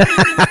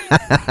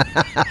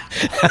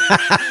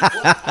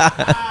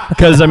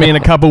 Because, I mean, a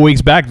couple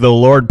weeks back, the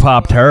Lord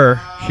popped her.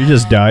 She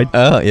just died.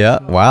 Oh,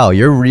 yeah. Wow,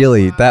 you're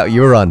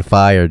you're on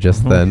fire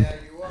just then.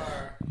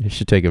 You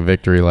should take a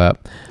victory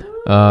lap.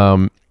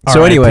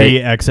 So anyway,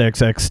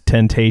 XXX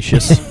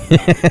Tentatious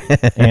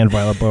and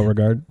Violet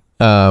Beauregard.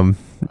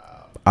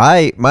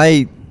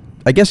 I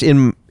guess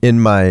in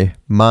my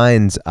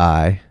mind's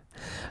eye,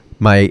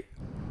 my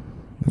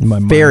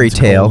fairy mind's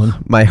tale, colon.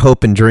 my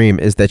hope and dream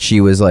is that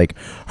she was like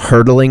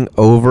hurtling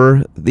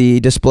over the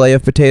display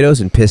of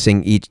potatoes and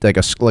pissing each like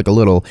a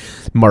little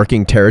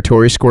marking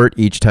territory squirt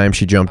each time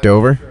she jumped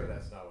over.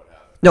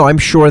 No, I'm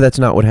sure that's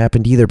not what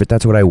happened either, but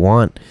that's what I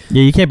want.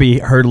 Yeah, you can't be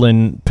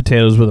hurdling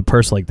potatoes with a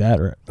purse like that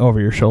over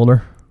your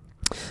shoulder.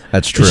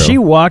 That's true. Is she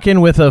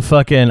walking with a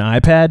fucking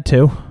iPad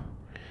too?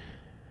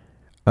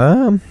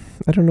 I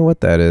don't know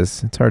what that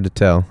is. It's hard to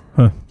tell.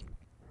 Huh.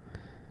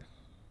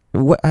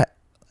 What I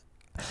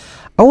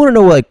want to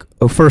know, like,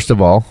 first of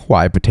all,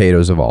 why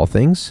potatoes of all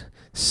things?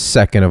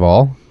 Second of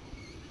all,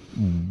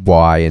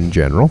 why in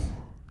general?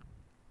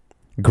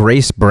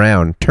 Grace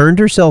Brown turned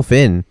herself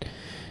in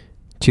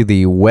to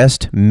the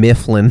West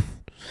Mifflin.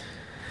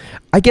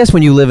 I guess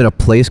when you live in a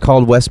place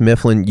called West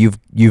Mifflin,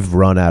 you've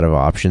run out of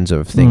options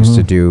of things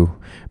to do,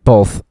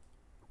 both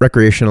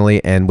recreationally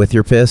and with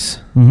your piss.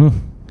 Mm-hmm.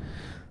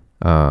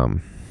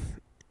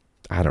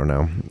 I don't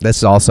know. This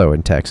is also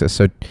in Texas,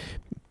 so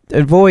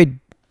avoid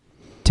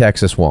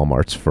Texas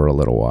Walmarts for a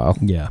little while.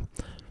 Yeah.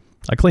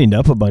 I cleaned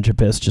up a bunch of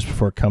piss just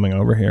before coming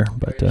over here,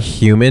 but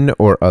Human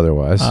or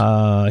otherwise.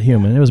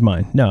 human. It was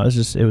mine. No,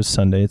 it was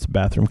Sunday. It's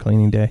bathroom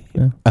cleaning day.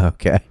 Yeah.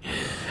 Okay.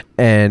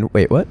 And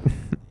wait, what?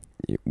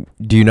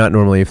 Do you not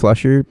normally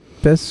flush your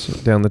piss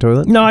down the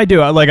toilet? No, I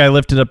do. I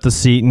lifted up the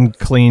seat and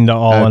cleaned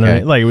all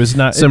underneath. Like, it was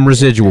not some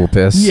residual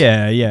piss.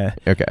 Yeah.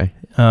 Okay.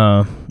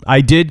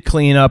 I did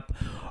clean up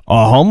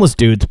a homeless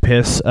dude's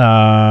piss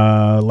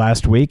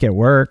last week at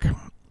work.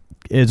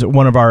 It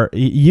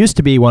used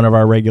to be one of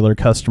our regular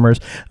customers.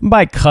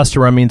 By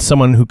customer, I mean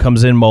someone who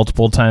comes in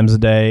multiple times a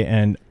day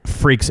and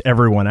freaks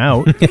everyone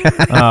out.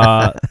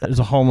 There's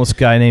a homeless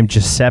guy named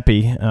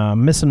Giuseppe,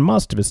 missing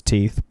most of his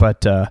teeth,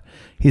 but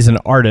he's an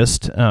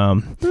artist.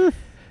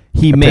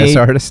 He made piss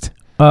artist.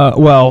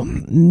 Well,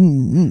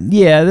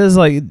 yeah. There's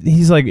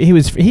he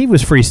was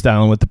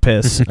freestyling with the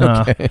piss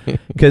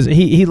because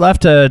he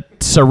left a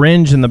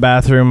syringe in the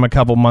bathroom a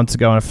couple months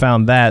ago, and I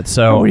found that.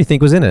 So what do you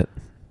think was in it?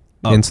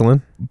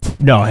 Insulin?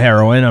 No,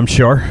 heroin, I'm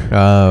sure.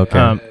 Oh,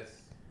 okay.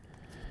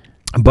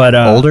 But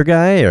older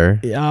guy or?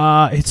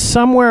 It's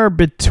somewhere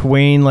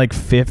between like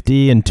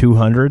 50 and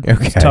 200.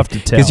 Okay. It's tough to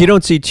tell because you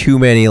don't see too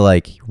many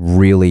like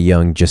really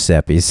young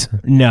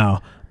Giuseppes. No.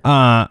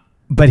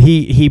 But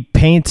he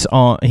paints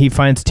on. He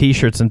finds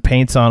T-shirts and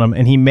paints on them,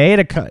 and he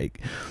made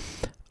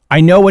I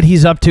know what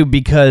he's up to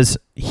because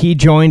he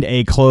joined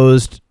a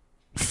closed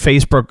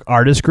Facebook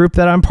artist group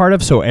that I'm part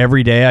of. So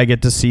every day I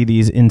get to see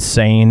these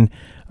insane.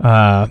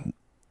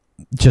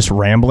 Just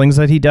ramblings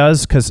that he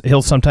does because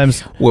he'll sometimes.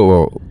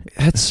 Whoa!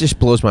 That just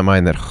blows my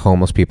mind that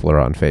homeless people are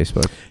on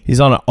Facebook. He's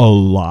on a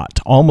lot,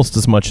 almost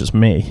as much as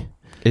me.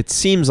 It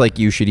seems like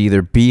you should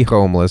either be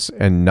homeless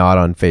and not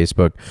on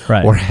Facebook,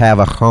 right, or have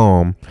a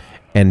home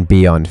and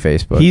be on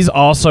Facebook. He's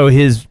also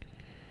his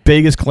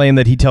biggest claim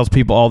that he tells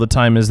people all the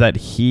time is that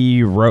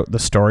he wrote the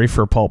story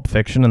for Pulp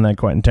Fiction and that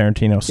Quentin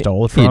Tarantino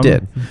stole it from him. He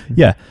did.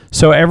 Yeah.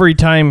 So every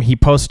time he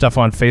posts stuff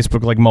on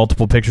Facebook, like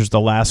multiple pictures, the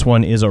last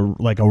one is a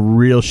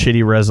real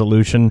shitty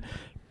resolution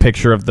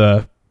picture of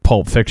the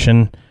Pulp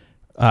Fiction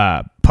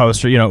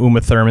poster.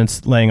 Uma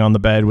Thurman's laying on the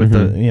bed with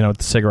the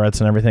cigarettes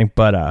and everything.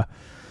 But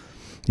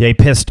yeah, he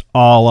pissed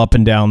all up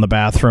and down the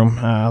bathroom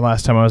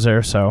last time I was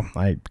there, so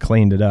I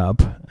cleaned it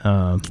up.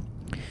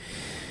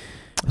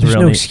 There's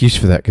no excuse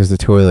for that because the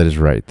toilet is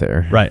right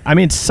there. Right. I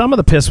mean, some of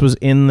the piss was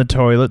in the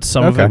toilet.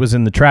 Some of it was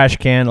in the trash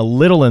can, a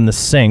little in the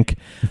sink,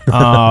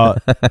 all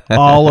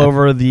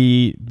over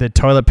the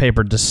toilet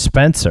paper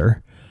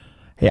dispenser.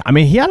 Yeah, I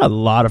mean, he had a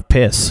lot of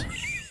piss.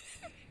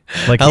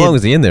 How long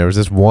was he in there? Was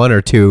this one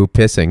or two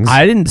pissings?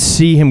 I didn't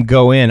see him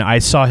go in. I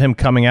saw him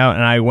coming out,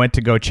 and I went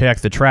to go check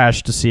the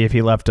trash to see if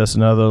he left us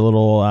another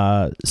little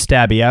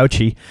stabby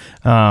ouchie.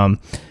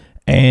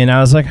 And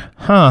I was like,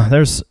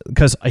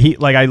 because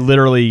I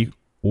literally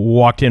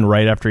walked in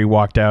right after he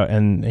walked out,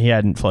 and he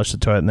hadn't flushed the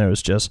toilet, and there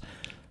was just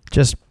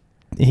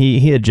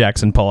he had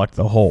Jackson Pollock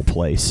the whole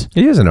place.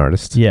 He is an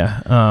artist.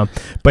 Yeah,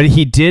 but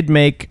he did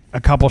make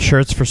a couple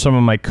shirts for some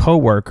of my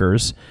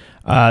coworkers.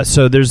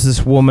 So there's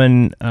this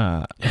woman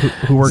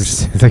who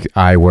works. It's like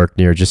I work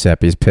near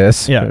Giuseppe's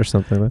piss, or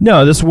something like that.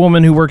 No, this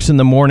woman who works in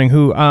the morning.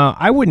 Who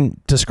I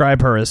wouldn't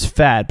describe her as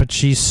fat, but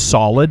she's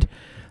solid.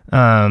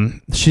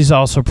 She's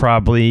also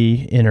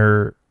probably in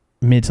her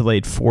mid to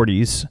late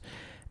 40s.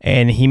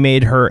 And he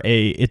made her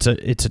it's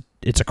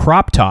a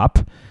crop top,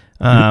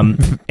 and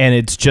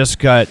it's just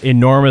got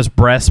enormous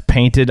breasts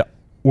painted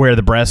where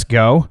the breasts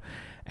go.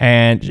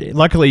 And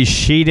luckily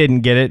she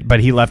didn't get it, but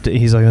he left it.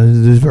 He's like,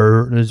 this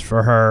is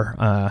for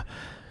her.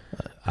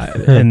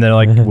 And they're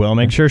like, we'll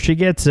make sure she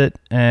gets it.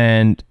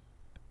 And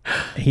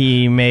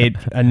he made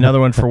another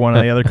one for one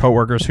of the other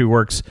coworkers who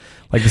works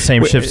like the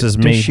same shifts as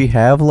me. Does she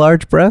have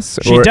large breasts?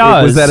 She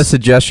does. Was that a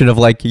suggestion of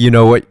like,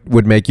 what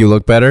would make you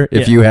look better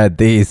if you had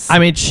these? I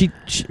mean,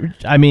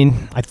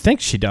 I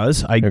think she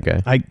does.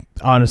 I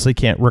honestly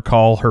can't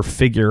recall her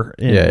figure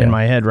in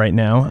my head right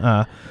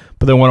now.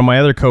 But then one of my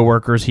other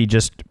coworkers, he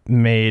just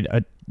made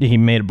a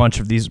bunch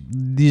of these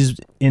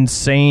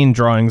insane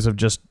drawings of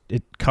just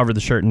it covered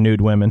the shirt and nude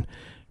women.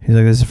 He's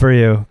like, this is for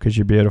you because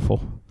you're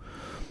beautiful.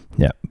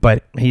 Yeah,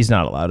 but he's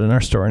not allowed in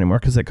our store anymore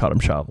because they caught him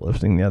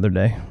shoplifting the other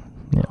day.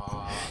 Yeah.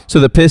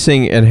 So the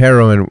pissing and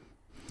heroin,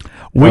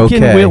 we'll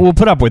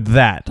put up with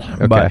that.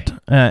 Okay. But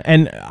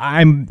and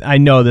I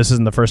know this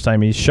isn't the first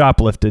time he's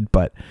shoplifted,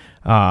 but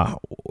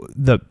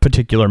the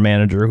particular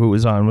manager who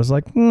was on was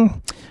like,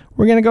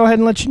 we're gonna go ahead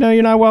and let you know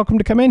you're not welcome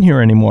to come in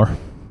here anymore.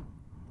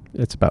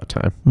 It's about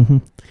time. Mm-hmm.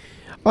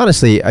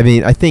 Honestly, I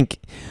mean, I think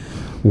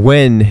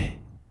when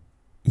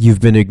you've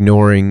been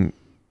ignoring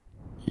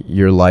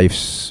your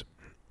life's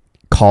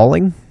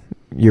calling,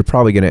 you're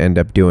probably going to end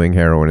up doing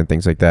heroin and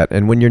things like that.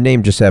 And when you're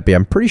named Giuseppe,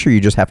 I'm pretty sure you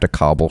just have to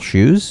cobble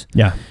shoes.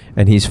 Yeah.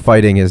 And he's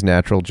fighting his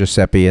natural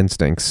Giuseppe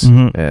instincts.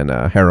 Mm-hmm. And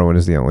heroin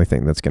is the only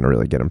thing that's going to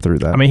really get him through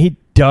that. I mean, he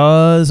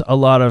does a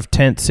lot of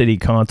Tent City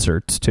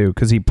concerts too,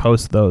 because he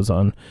posts those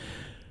on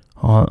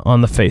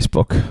the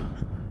Facebook.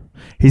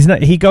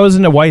 He goes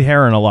into White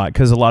Heron a lot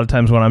because a lot of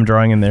times when I'm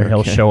drawing in there,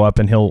 he'll show up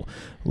and he'll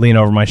lean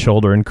over my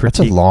shoulder and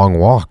critique. That's a long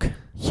walk.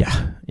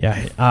 Yeah.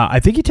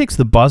 I think he takes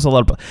the bus a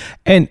lot,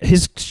 and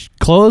his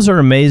clothes are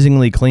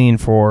amazingly clean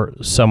for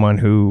someone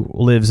who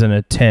lives in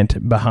a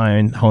tent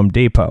behind Home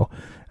Depot.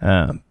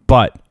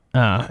 But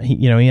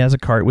he has a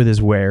cart with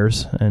his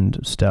wares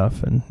and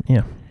stuff, and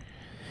yeah.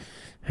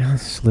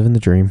 Just living the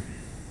dream.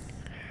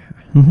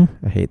 Mm-hmm.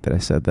 I hate that I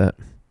said that.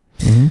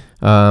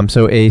 Mm-hmm.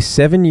 So a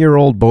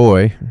 7-year-old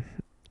boy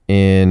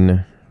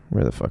in,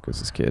 where the fuck was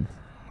this kid?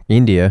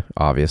 India,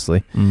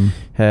 obviously,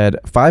 had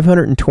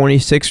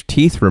 526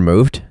 teeth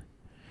removed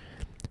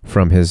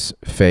from his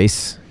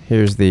face.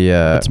 Here's the...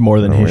 That's more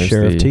than his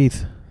share of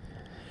teeth.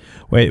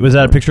 Wait, was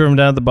that a picture of him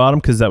down at the bottom?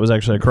 Because that was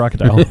actually a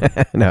crocodile.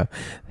 No,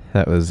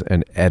 that was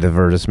an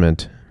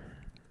advertisement.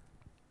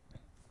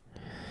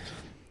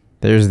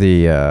 There's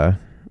the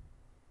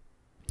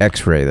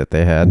X-ray that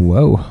they had.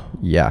 Whoa.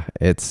 Yeah,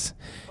 it's...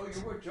 Oh,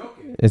 you were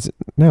joking.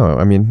 No,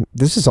 I mean,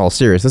 this is all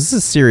serious. This is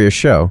a serious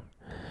show.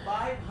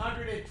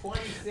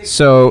 526.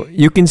 So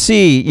you can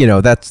see,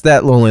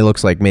 that only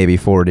looks like maybe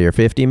 40 or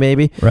 50,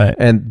 maybe. Right.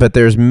 But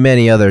there's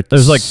many other.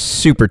 There's like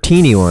super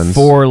teeny ones.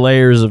 4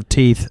 layers of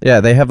teeth.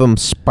 Yeah, they have them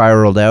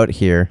spiraled out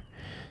here.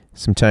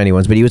 Some tiny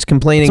ones, but he was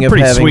complaining It's a of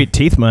pretty having sweet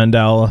teeth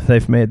mandala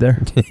they've made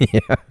there.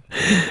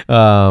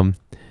 yeah.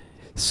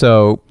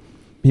 So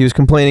he was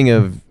complaining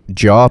of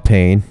jaw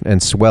pain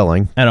and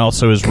swelling. And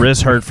also his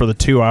wrist hurt for the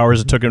 2 hours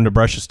it took him to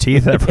brush his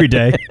teeth every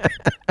day.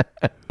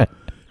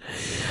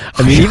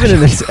 I mean, even in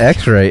this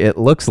X-ray, it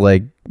looks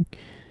like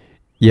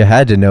you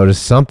had to notice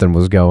something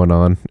was going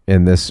on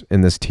in this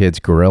kid's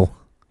grill.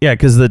 Yeah,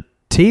 because the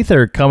teeth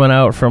are coming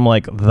out from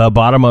like the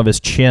bottom of his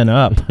chin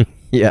up.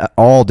 Yeah,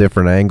 all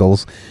different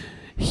angles.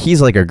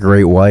 He's like a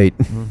great white.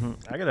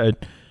 I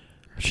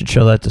should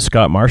show that to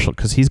Scott Marshall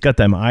because he's got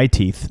them eye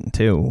teeth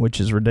too, which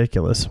is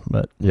ridiculous.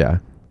 But Yeah.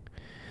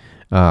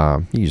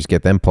 You just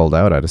get them pulled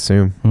out, I'd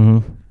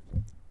assume.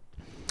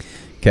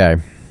 Okay.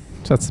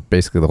 So that's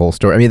basically the whole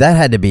story. I mean, that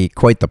had to be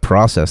quite the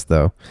process,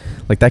 though.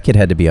 Like, that kid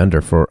had to be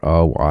under for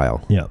a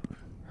while. yeah,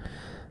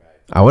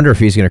 I wonder if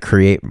he's going to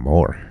create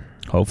more.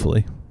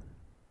 hopefully.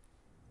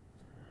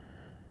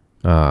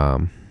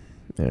 All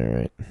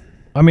right.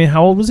 I mean,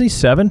 how old was he?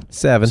 7?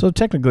 7. So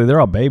technically, they're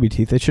all baby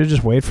teeth. They should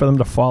just wait for them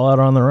to fall out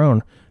on their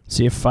own.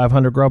 See if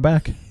 500 grow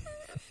back.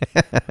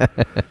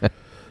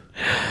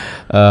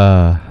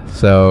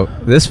 So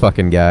this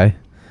fucking guy,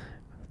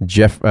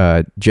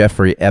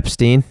 Jeffrey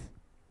Epstein.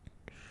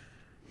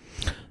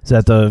 Is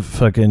that the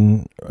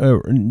fucking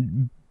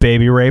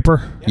baby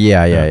raper?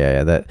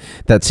 Yeah.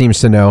 That seems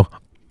to know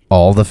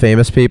all the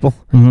famous people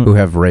who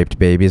have raped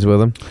babies with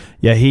him.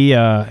 Yeah,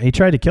 he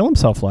tried to kill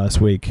himself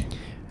last week.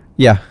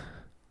 Yeah,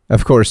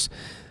 of course.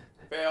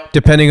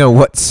 Depending on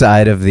what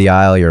side of the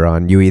aisle you're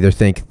on, you either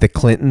think the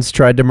Clintons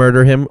tried to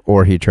murder him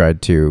or he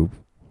tried to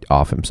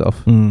off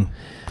himself.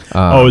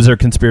 Is there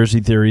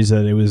conspiracy theories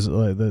that it was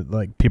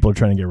like people are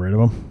trying to get rid of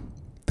him?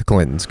 The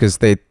Clintons, because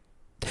the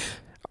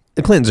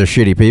Clintons are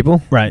shitty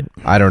people. Right.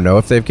 I don't know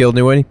if they've killed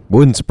anybody.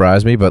 Wouldn't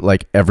surprise me, but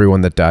like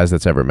everyone that dies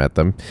that's ever met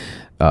them,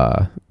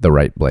 the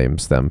right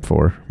blames them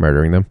for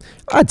murdering them.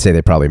 I'd say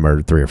they probably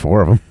murdered 3 or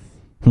 4 of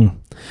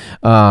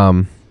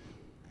them.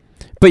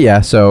 But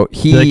yeah, so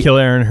he... Did they kill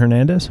Aaron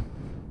Hernandez?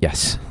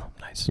 Yes.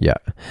 Nice. Yeah.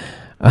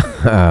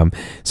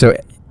 So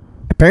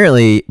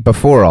apparently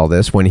before all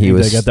this, when he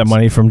was... They got that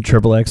money from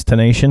Triple X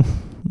Tenation?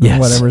 Yes.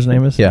 Whatever his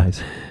name is? Yeah.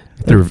 Nice.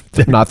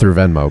 Not through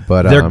Venmo,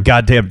 but... They're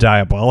goddamn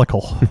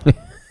diabolical.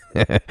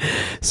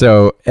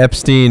 So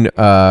Epstein,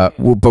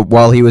 but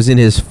while he was in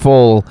his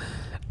full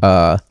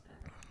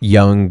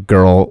young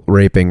girl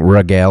raping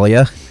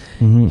regalia,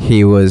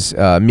 he was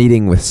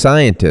meeting with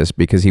scientists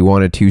because he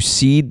wanted to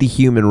seed the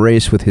human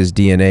race with his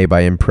DNA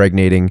by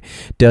impregnating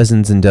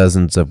dozens and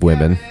dozens of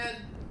women.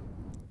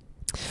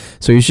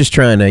 So he was just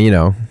trying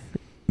to,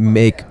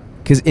 make...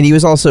 And he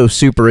was also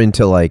super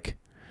into, like...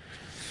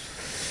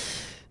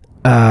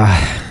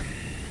 I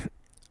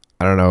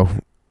don't know...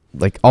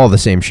 like all the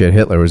same shit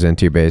Hitler was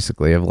into,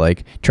 basically, of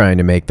like trying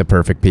to make the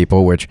perfect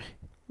people, which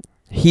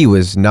he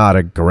was not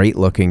a great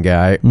looking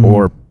guy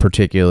or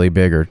particularly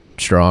big or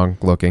strong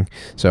looking.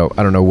 So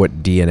I don't know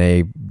what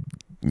DNA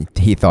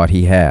he thought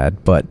he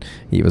had, but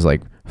he was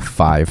like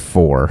 5'4"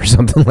 or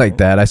something like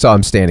that. I saw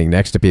him standing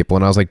next to people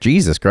and I was like,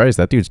 Jesus Christ,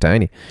 that dude's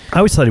tiny. I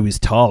always thought he was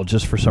tall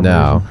just for some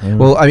No. reason.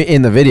 Well, I mean,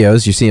 in the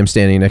videos, you see him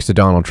standing next to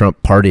Donald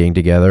Trump partying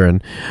together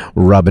and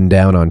rubbing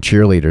down on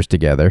cheerleaders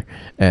together.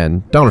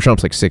 And Donald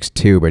Trump's like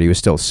 6'2", but he was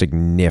still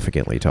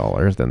significantly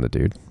taller than the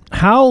dude.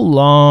 How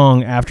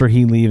long after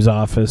he leaves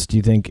office do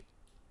you think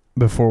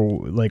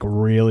before, like,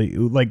 really,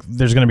 like,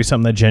 there's going to be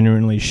something that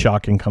genuinely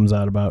shocking comes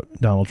out about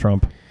Donald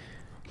Trump?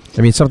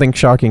 I mean, something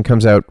shocking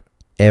comes out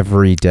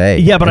every day.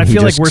 Yeah, but I and he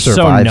feel like just we're so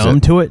survives numb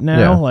it. to it now.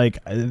 Yeah. Like,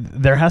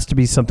 there has to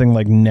be something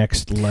like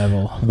next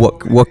level.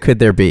 What could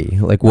there be?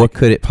 Like, what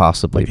could it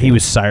possibly be? He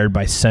was sired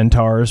by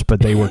centaurs, but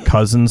they were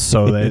cousins,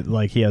 so that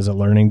like he has a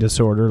learning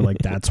disorder. Like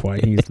that's why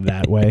he's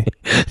that way.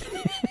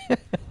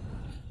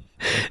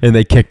 And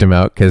they kicked him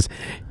out because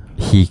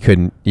he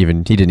didn't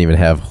even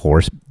have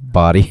horse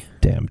body.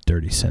 Damn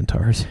dirty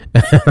centaurs.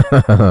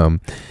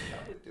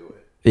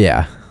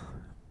 Yeah.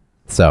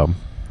 So.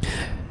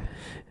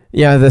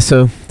 Yeah, this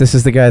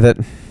is the guy that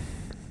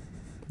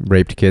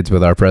raped kids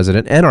with our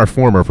president and our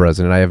former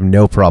president. I have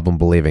no problem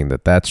believing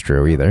that that's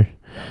true either.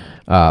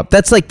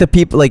 That's like the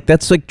people, like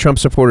that's like Trump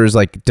supporters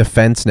like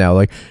defense now.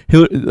 Like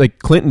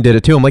Clinton did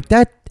it too. I'm like,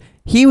 that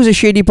he was a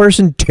shady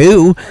person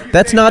too.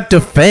 That's not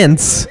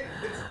defense.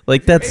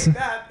 Like that's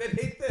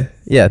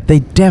yeah, they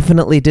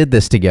definitely did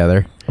this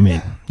together. I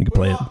mean, you could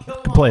play it. You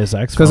could play a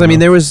saxophone. Because I mean,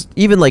 there was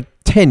even like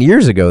 10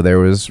 years ago, there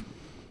was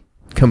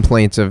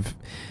complaints of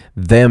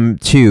them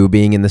two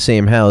being in the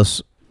same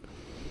house,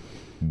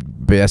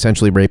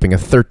 essentially raping a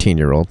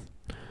 13-year-old.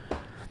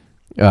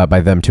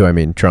 By them two, I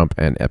mean Trump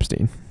and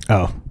Epstein.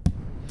 Oh,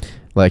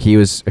 Like he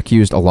was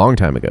accused a long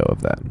time ago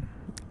of that,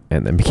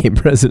 and then became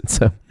president.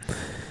 So,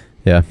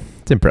 yeah,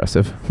 it's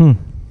impressive. All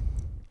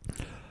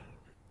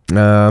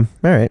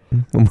right,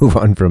 we'll move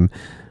on from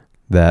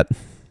that.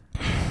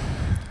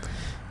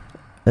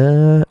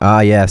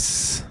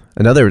 Yes,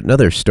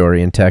 another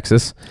story in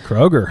Texas.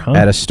 Kroger, huh?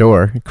 At a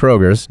store,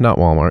 Kroger's, not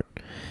Walmart.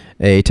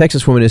 A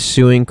Texas woman is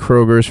suing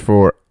Kroger's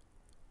for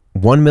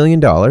 $1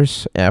 million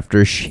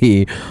after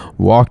she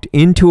walked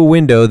into a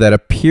window that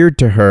appeared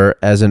to her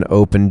as an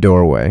open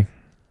doorway.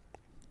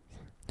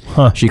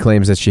 Huh. She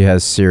claims that she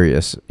has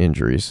serious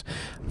injuries.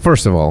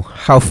 First of all,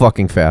 how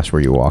fucking fast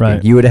were you walking?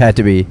 Right. You would have had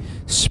to be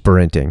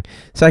sprinting.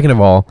 Second of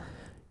all,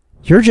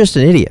 you're just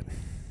an idiot.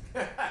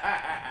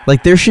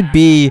 Like, there should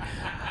be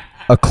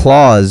a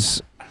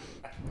clause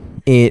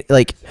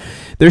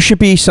there should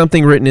be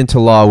something written into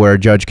law where a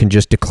judge can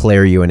just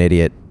declare you an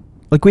idiot.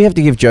 Like, we have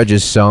to give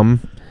judges some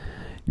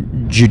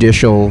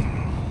judicial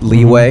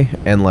leeway,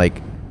 and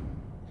like,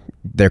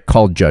 they're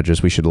called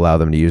judges. We should allow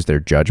them to use their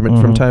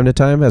judgment from time to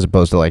time, as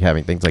opposed to like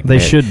having things like They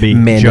should be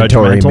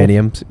mandatory judgmental.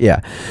 minimums.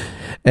 Yeah,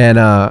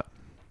 and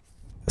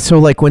so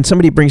like when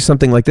somebody brings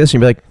something like this,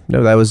 you'd be like,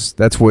 no,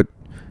 that's what.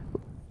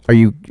 Are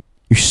you're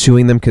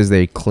suing them because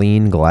they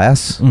clean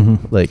glass?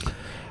 Like,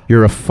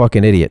 you're a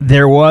fucking idiot.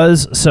 There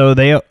was, so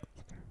they,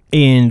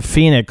 in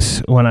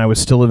Phoenix, when I was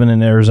still living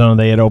in Arizona,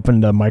 they had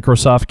opened a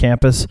Microsoft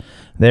campus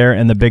there,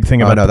 and the big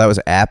thing about... Oh, no, that was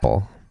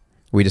Apple.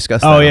 We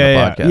discussed that Oh, on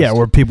yeah, the podcast. yeah,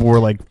 where people were,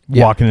 like,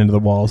 Yeah. walking into the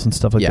walls and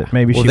stuff like Yeah. that.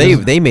 Maybe well, she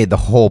they made the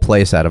whole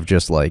place out of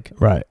just, like,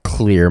 Right.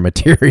 clear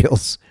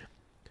materials.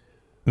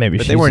 Maybe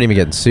But they weren't even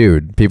getting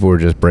sued. People were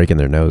just breaking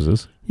their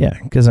noses. Yeah,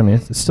 because, I mean,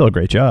 it's still a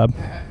great job.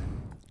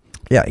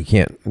 Yeah, you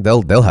can't...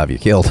 They'll have you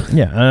killed.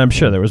 Yeah, and I'm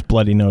sure there was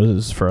bloody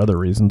noses for other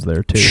reasons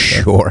there, too.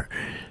 so. Sure.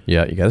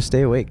 Yeah, you got to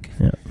stay awake.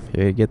 Yeah.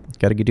 You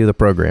got to do the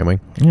programming.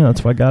 Yeah,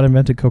 that's why God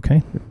invented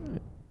cocaine.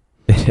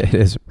 It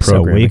is So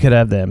programming. we could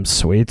have them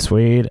sweet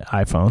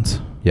iPhones.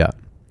 Yeah.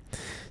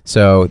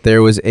 So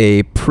there was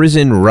a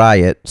prison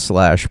riot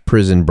 /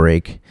 prison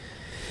break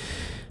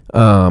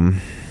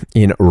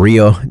in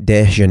Rio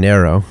de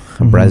Janeiro,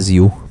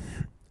 Brazil.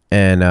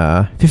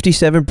 And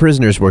 57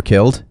 prisoners were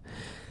killed.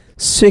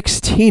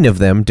 16 of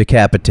them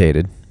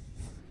decapitated.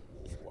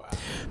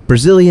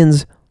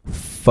 Brazilians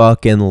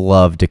fucking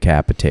love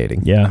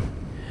decapitating. Yeah.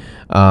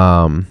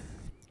 Do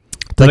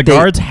Like the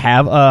guards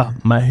have a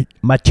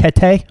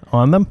machete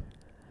on them?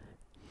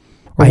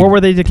 Or what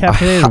were they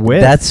decapitated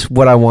with? That's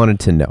what I wanted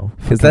to know,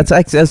 because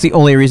that's the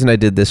only reason I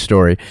did this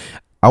story.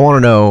 I want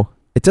to know.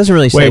 It doesn't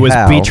really say Wait, was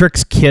how.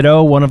 Beatrix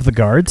Kiddo one of the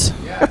guards?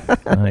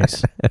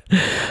 Nice.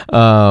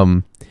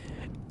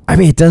 I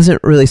mean, it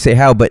doesn't really say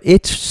how, but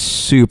it's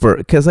super,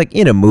 because like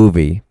in a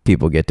movie,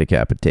 people get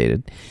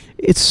decapitated.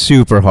 It's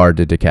super hard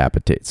to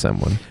decapitate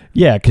someone.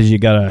 Yeah, because you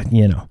gotta,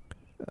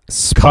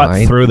 Spine.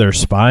 cut through their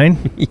spine.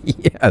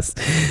 Yes.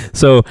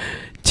 So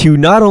to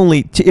not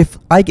only if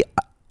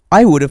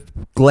I would have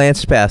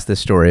glanced past this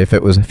story if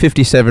it was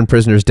 57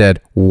 prisoners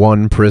dead,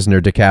 1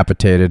 prisoner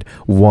decapitated,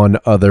 1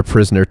 other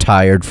prisoner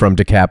tired from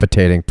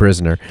decapitating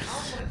prisoner.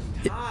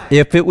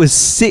 If it was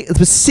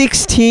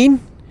 16,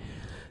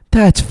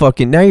 that's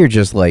fucking. Now you're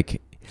just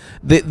like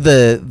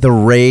the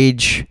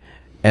rage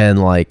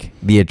and like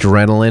the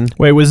adrenaline.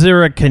 Wait, was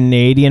there a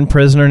Canadian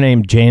prisoner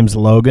named James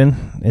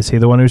Logan? Is he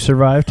the one who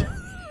survived?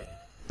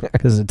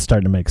 Because it's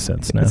starting to make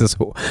sense now. Is this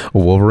a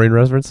Wolverine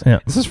reference? Yeah.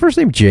 Is his first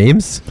name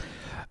James?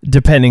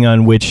 Depending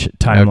on which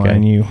timeline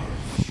Okay. you...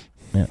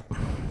 Yeah.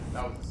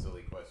 That was a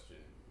silly question,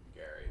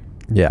 Gary.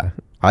 Yeah.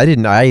 I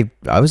didn't. I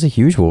was a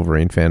huge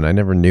Wolverine fan. I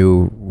never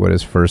knew what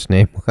his first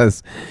name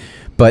was.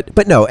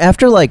 But no,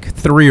 after like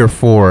 3 or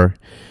 4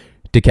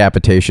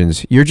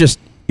 decapitations,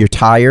 you're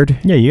tired.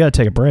 Yeah, you gotta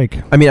take a break.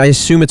 I mean, I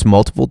assume it's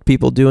multiple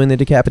people doing the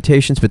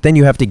decapitations, but then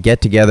you have to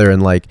get together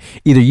and like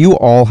either you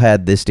all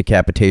had this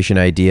decapitation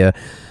idea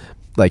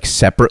like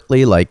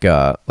separately, like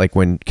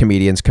when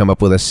comedians come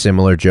up with a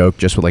similar joke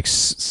just with like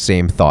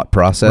same thought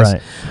process,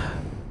 Right.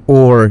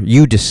 or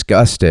you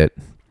discussed it,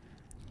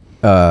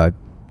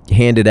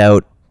 handed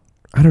out.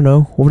 I don't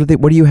know. What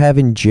do you have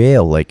in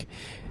jail? Like,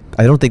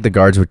 I don't think the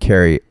guards would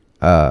carry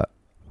a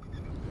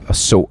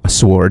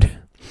sword.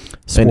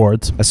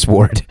 Swords. A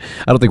sword.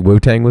 I don't think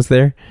Wu-Tang was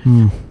there.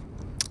 I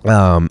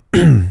don't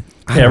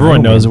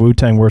Everyone know, knows man.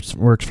 Wu-Tang works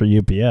for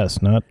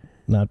UPS, not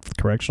the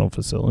correctional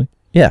facility.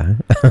 Yeah.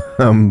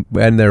 And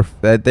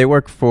they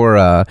work for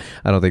I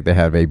don't think they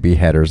have a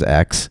beheader's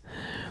axe.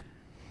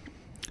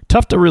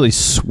 Tough to really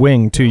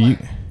swing too. You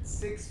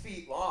 6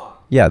 feet long.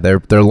 Yeah,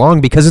 they're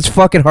long because it's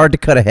fucking hard to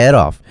cut a head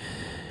off.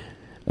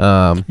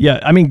 Yeah,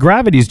 I mean,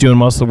 gravity's doing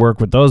most of the work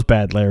with those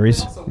bad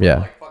Larrys. Also Yeah.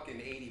 like fucking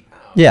 80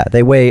 pounds. Yeah,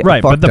 they weigh a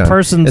Right, fuck but the ton.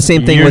 person's the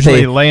same thing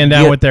usually with laying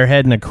down with their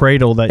head in a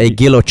cradle. That a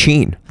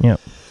guillotine. yeah.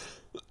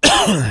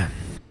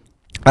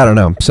 I don't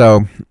know.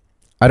 So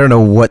I don't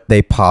know what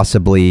they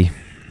possibly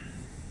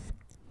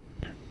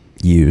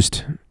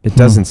used. It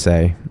doesn't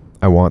say.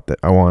 I want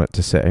it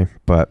to say,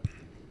 but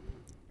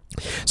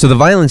so the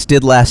violence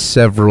did last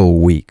several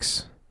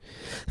weeks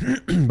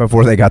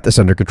before they got this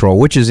under control,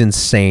 which is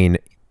insane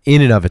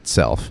in and of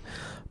itself.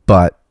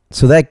 But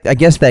so that I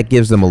guess that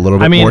gives them a little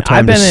bit more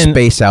time to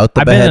space out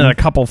the I've beheading. been in a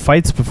couple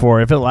fights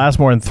before. If it lasts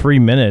more than 3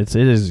 minutes,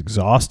 it is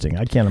exhausting.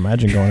 I can't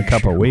imagine going a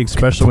couple of weeks,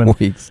 especially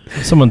when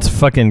someone's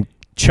fucking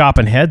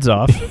chopping heads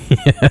off.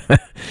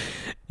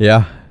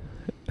 Yeah,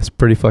 it's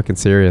pretty fucking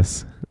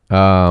serious.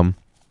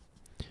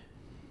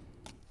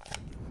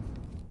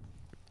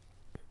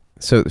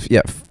 So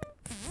yeah,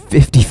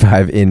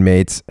 55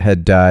 inmates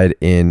had died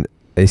in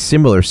a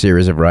similar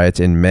series of riots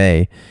in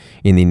May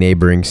in the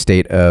neighboring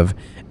state of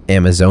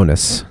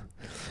Amazonas.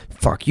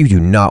 Fuck, you do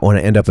not want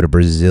to end up at a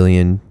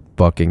Brazilian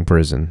fucking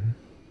prison.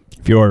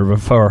 If you order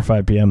before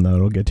 5 p.m., though,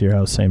 it'll get to your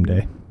house same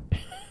day.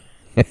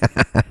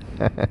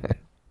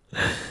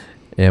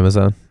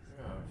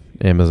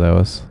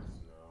 Amazonas.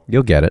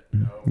 You'll get it.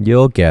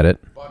 You'll get it.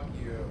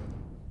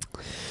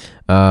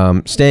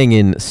 Staying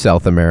in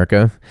South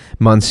America,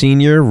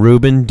 Monsignor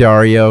Ruben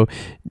Dario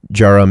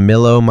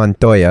Jaramillo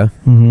Montoya.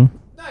 None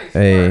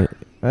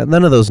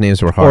of those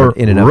names were hard Or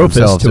in and of Rufus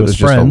themselves. to It was his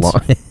just friends.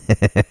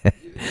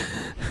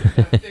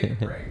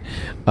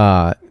 a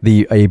long.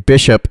 A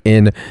bishop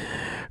in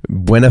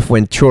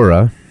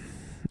Buenaventura,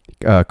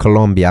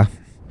 Colombia.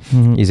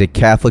 He's a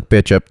Catholic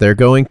bishop. They're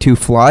going to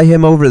fly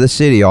him over the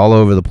city, all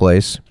over the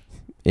place,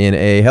 in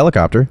a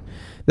helicopter.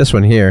 This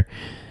one here,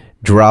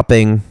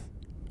 dropping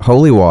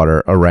holy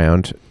water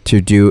around to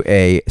do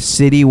a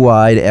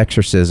citywide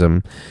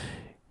exorcism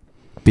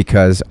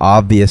because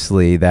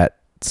obviously that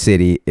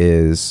city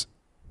is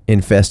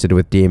infested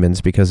with demons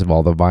because of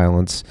all the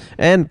violence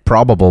and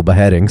probable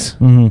beheadings.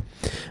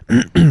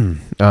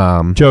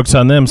 Joke's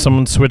on them.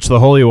 Someone switched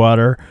the holy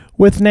water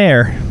with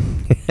Nair.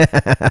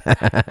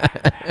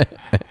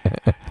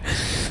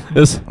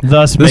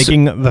 Thus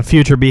making the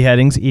future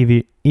beheadings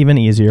even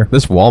easier.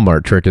 This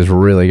Walmart trick is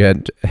really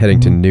heading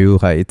to new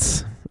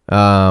heights.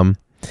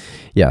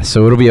 Yeah,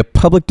 so it'll be a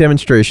public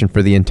demonstration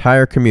for the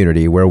entire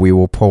community where we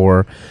will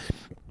pour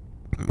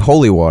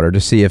holy water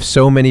to see if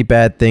so many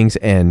bad things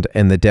end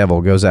and the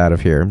devil goes out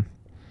of here.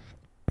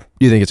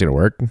 You think it's going to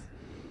work?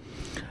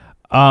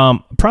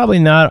 Probably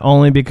not,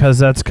 only because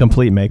that's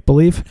complete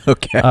make-believe.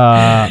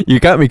 Okay. You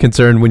got me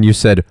concerned when you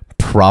said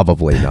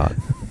probably not.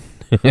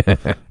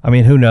 I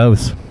mean, who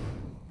knows?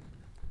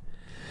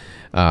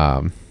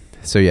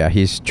 So yeah,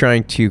 he's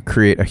trying to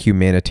create a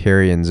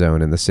humanitarian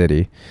zone in the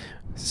city.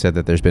 Said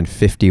that there's been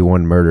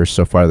 51 murders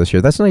so far this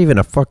year. That's not even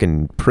a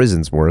fucking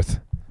prison's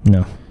worth.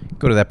 No.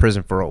 Go to that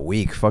prison for a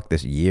week. Fuck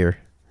this year.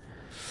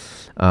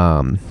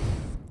 Last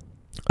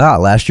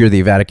year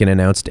the Vatican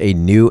announced a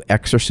new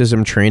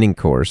exorcism training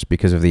course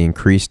because of the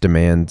increased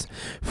demand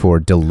for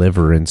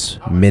deliverance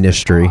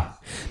ministry.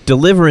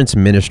 Deliverance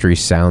ministry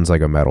sounds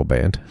like a metal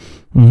band.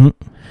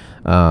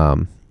 I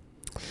mean,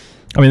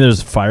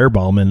 there's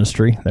Fireball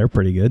Ministry. They're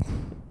pretty good.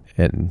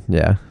 And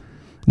yeah.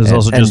 There's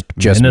also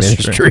just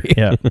ministry.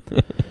 Yeah.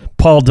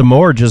 Paul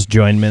D'Amour just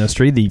joined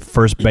ministry, the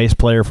first bass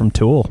player from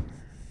Tool.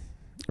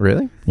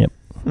 Really? Yep.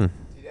 Did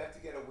you have to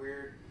get a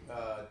weird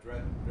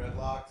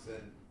dreadlocks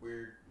and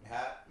weird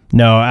hat?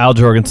 No, Al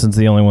Jorgensen's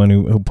the only one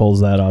who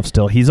pulls that off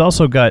still. He's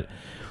also got,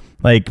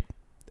 like,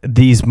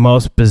 these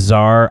most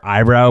bizarre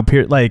eyebrow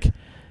like,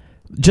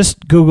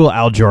 just Google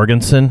Al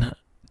Jorgensen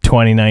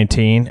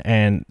 2019,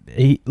 and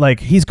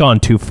he's gone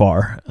too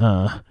far.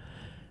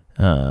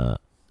 Yeah.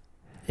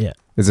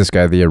 Is this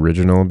guy the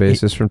original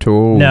bassist from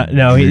Tool?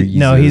 No,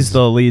 he's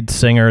the lead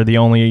singer, the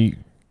only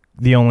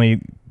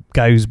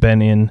guy who's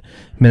been in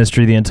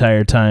ministry the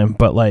entire time.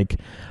 But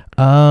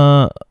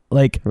that's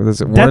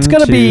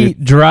gonna be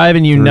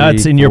driving you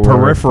nuts in your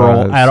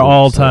peripheral at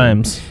all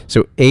times.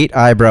 So 8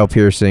 eyebrow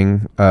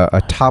piercing,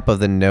 atop of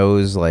the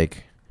nose,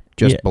 like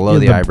just below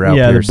the eyebrow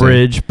piercing. Yeah, the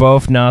bridge,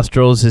 both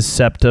nostrils, his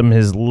septum,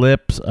 his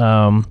lips.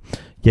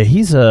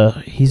 He's This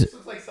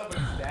looks like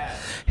somebody's dad.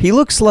 He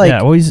looks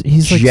like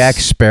he's Jack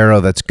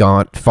Sparrow that's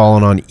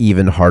fallen on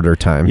even harder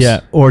times.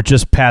 Yeah, or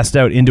just passed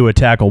out into a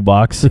tackle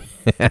box.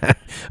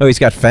 Oh, he's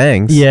got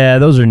fangs. Yeah,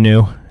 those are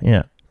new.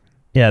 Yeah,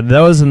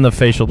 those and the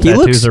facial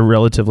tattoos are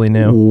relatively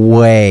new.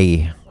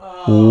 Way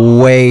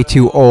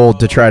too old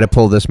to try to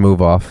pull this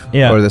move off.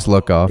 Yeah. Or this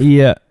look off.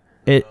 Yeah,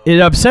 it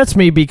upsets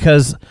me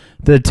because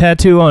the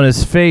tattoo on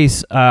his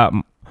face.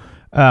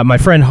 My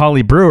friend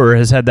Holly Brewer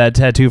has had that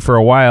tattoo for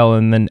a while,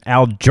 and then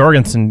Al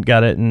Jorgensen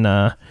got it,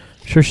 and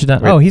sure she's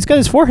not. Oh, he's got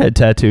his forehead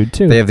tattooed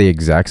too. They have the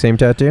exact same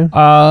tattoo?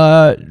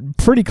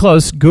 Pretty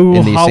close.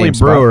 Google Holly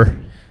Brewer.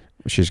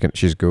 She's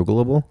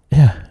Googleable?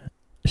 Yeah,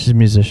 she's a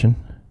musician.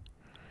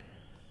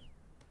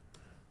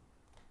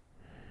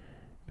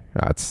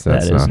 That's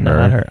that is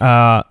not her.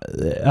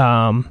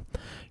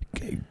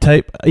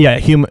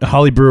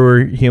 Holly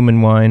Brewer,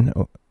 Human Wine.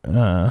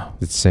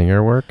 Did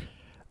singer work?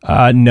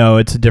 No,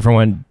 it's a different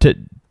one.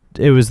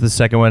 It was the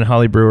second one,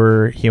 Holly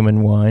Brewer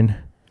Human Wine.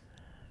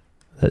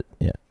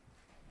 Yeah.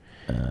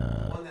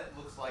 One that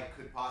looks like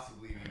could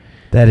possibly be.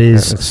 That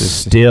is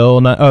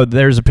still not. Oh,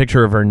 there's a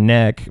picture of her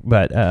neck,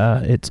 but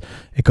it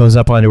goes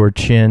up onto her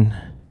chin.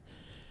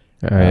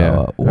 Oh,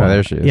 yeah.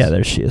 There she is. Yeah,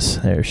 there she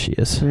is. There she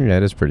is. Yeah,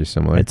 it is pretty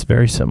similar. It's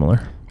very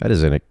similar. That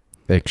is an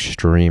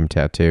extreme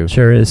tattoo.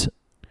 Sure is.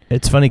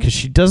 It's funny because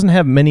she doesn't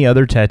have many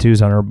other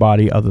tattoos on her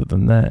body other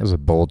than that. That was a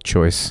bold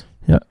choice.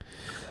 Yeah.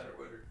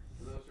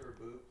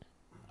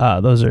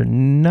 Those are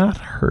not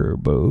her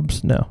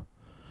boobs. No.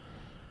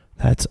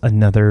 That's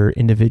another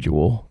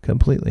individual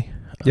completely.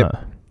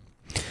 Yep.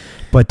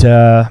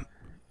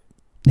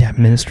 Yeah,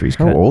 Ministry's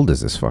How cut. old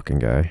is this fucking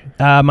guy?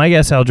 My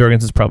guess, Al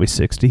Jorgensen's probably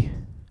 60.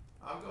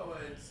 I'm going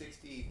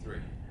 63.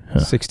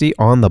 60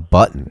 on the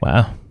button.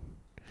 Wow.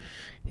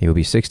 He will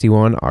be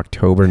 61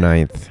 October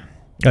 9th.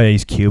 Oh, yeah,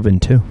 he's Cuban,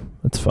 too.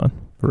 That's fun.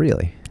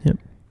 Really? Yep.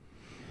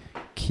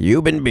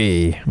 Cuban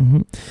B.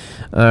 Mm-hmm.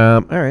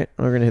 All right,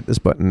 we're going to hit this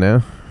button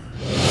now.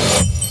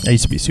 I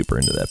used to be super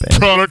into that band.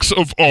 Products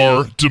of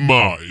our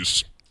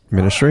demise.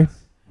 Ministry.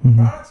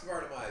 Mm-hmm. Products of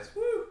our demise.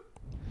 Woo!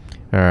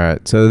 All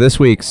right, so this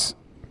week's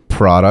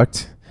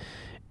product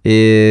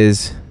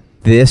is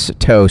this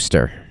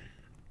toaster.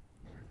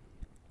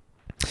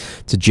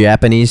 It's a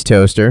Japanese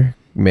toaster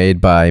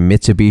made by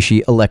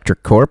Mitsubishi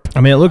Electric Corp.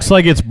 I mean, it looks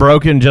like it's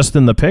broken just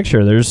in the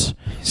picture. There's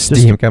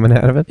Steam coming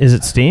out of it. Is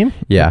it steam?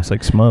 Yeah. Looks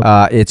like smoke.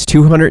 It's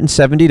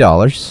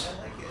 $270,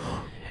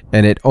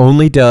 and it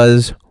only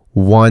does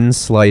one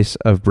slice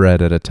of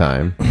bread at a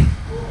time.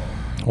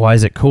 Why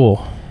is it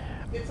cool?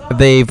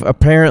 They've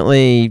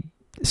apparently,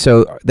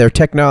 so their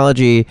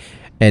technology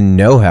and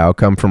know-how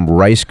come from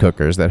rice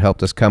cookers that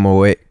helped us come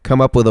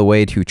up with a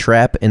way to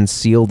trap and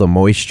seal the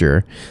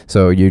moisture.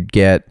 So you'd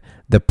get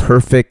the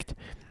perfect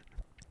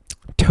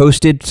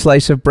toasted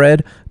slice of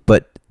bread,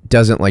 but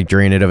doesn't like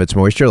drain it of its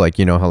moisture. Like,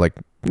 you know how like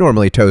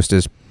normally toast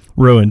is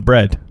Ruined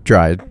bread.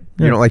 dried.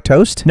 Yeah. You don't like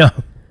toast? No.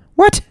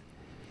 What?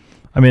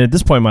 I mean, at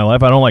this point in my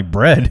life, I don't like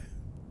bread.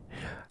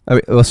 I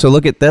mean, well, so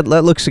look at that.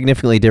 That looks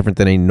significantly different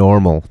than a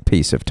normal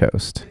piece of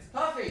toast.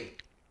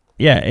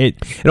 Yeah, it.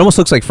 It almost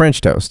looks like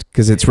French toast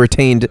because it's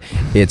retained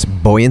its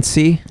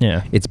buoyancy,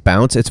 Yeah. its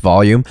bounce, its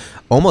volume,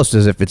 almost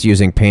as if it's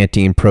using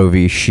Pantene Pro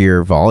V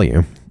sheer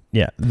volume.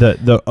 Yeah,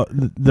 the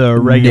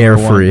regular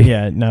Dare-free. one.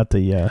 Yeah, not the.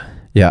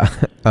 Yeah.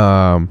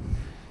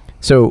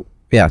 So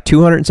yeah,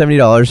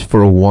 $270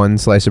 for one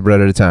slice of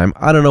bread at a time.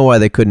 I don't know why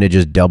they couldn't have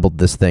just doubled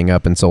this thing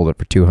up and sold it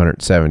for $270,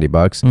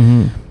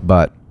 Mm-hmm.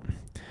 but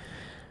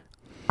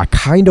I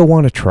kind of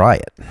want to try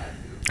it.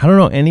 I don't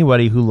know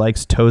anybody who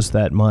likes toast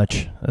that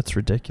much. That's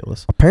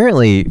ridiculous.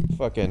 Apparently,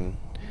 fucking.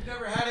 You've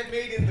never had it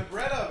made in the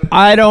bread oven.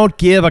 I don't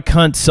give a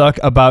cunt suck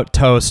about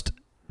toast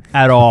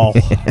at all.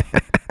 You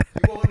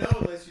won't know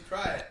unless you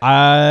try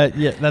it.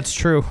 Yeah, that's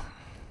true.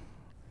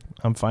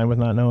 I'm fine with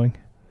not knowing.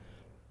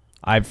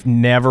 I've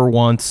never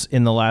once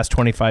in the last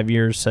 25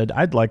 years said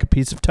I'd like a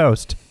piece of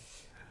toast.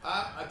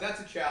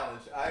 That's a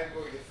challenge. I'm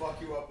going to fuck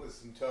you up with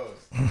some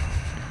toast.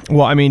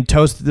 Well, I mean,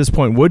 toast at this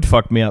point would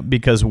fuck me up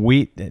because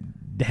wheat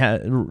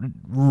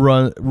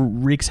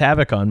wreaks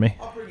havoc on me.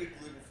 I'll bring it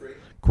gluten-free.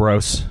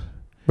 Gross.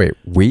 Wait,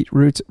 wheat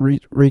roots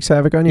wreaks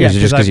havoc on you? Yeah, Is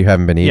it just because you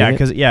haven't been eating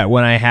it? Yeah,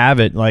 when I have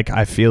it, like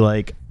I feel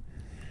like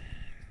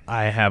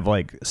I have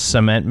like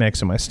cement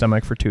mix in my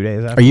stomach for 2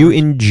 days after. Are you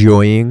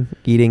enjoying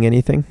eating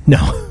anything?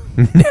 No.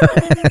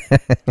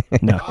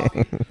 No.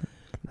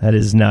 That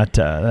is not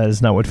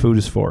what food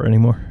is for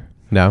anymore.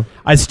 No?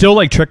 I still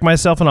like trick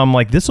myself and I'm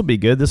like, this will be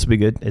good. This will be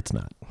good. It's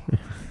not.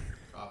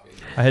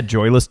 I had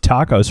joyless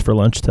tacos for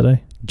lunch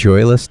today.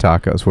 Joyless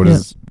tacos. What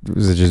is?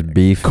 Was it just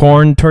beef?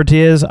 Corn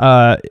tortillas.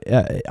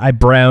 I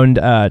browned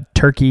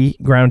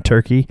ground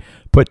turkey.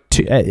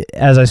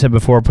 As I said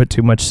before, put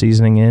too much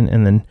seasoning in,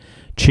 and then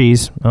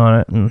cheese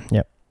on it. And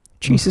yep,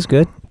 Cheese is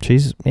good.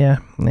 cheese. Yeah,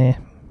 Did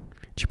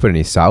you put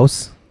any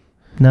sauce?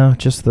 no,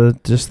 just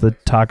the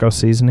taco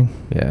seasoning.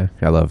 Yeah,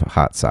 I love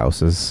hot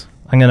sauces.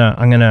 I'm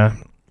gonna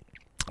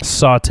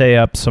saute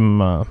up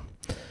some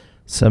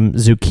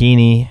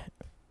zucchini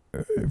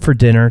for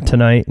dinner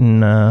tonight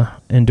and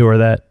endure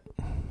that.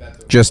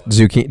 Just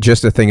zucchini.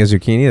 Just a thing of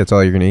zucchini. That's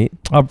all you're gonna eat.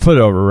 I'll put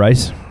it over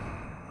rice. All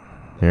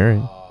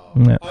right.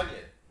 Yeah. Onion,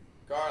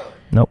 garlic.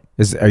 Nope.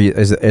 Is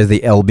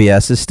the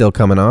LBS still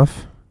coming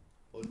off?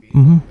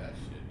 Mm-hmm. That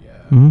shit, yeah.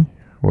 Mm-hmm.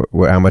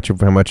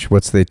 How much?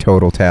 What's the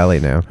total tally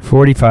now?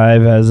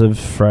 45 as of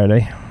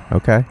Friday.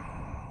 Okay.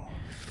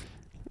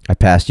 I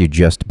passed you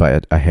just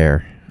by a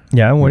hair.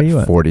 Yeah. What are I'm you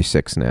at?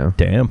 46 now.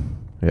 Damn.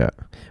 Yeah,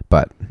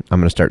 but I'm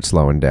gonna start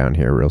slowing down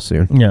here real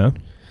soon. Yeah.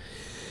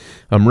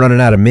 I'm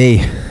running out of me.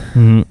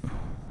 Mm-hmm.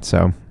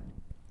 So,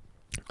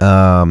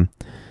 let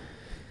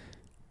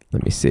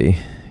me see.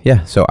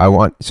 Yeah, so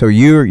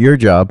your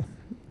job,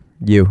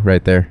 you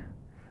right there.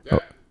 Yeah.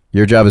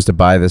 Your job is to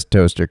buy this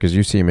toaster because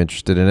you seem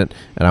interested in it,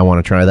 and I want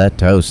to try that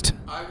toast.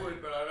 I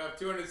would, but I'd have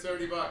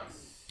 $270.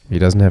 He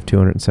doesn't have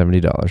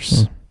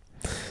 $270.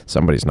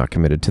 Somebody's not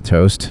committed to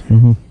toast.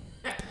 Mm-hmm.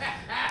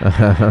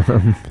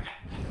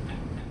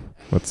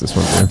 What's this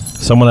one do?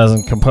 Someone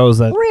hasn't composed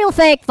that. Real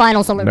fake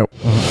final salute. Nope.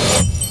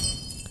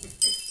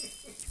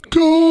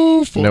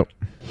 Go for Nope.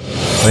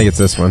 I think it's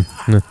this one.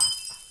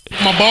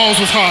 My balls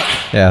was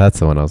hot. Yeah, that's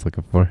the one I was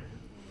looking for.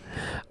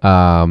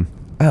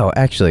 Oh,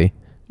 actually,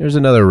 there's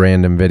another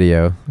random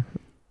video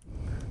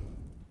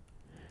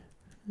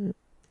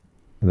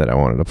that I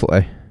wanted to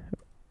play.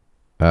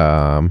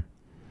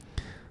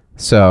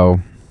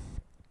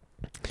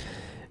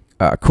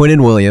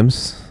 Quinnen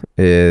Williams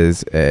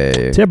is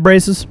a... Tip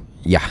braces.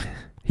 Yeah.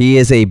 He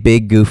is a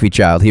big, goofy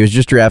child. He was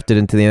just drafted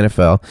into the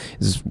NFL.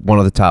 He's one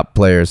of the top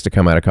players to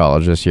come out of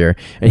college this year.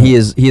 And he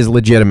is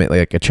legitimately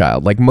like a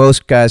child. Like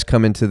most guys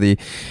come into the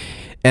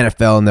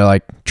NFL and they're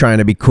like trying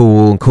to be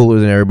cool and cooler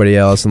than everybody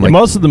else. And like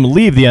most of them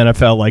leave the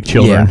NFL like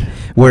children. Yeah.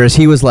 Whereas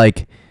he was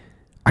like,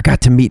 I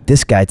got to meet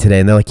this guy today.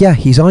 And they're like, yeah,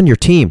 he's on your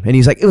team. And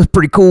he's like, it was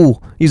pretty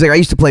cool. He's like, I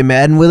used to play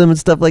Madden with him and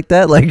stuff like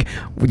that, like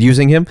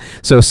using him.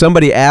 So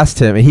somebody asked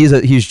him, and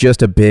he's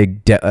just a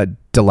big,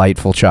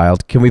 delightful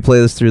child. Can we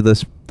play this through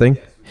this thing?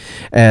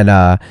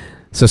 And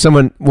so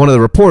one of the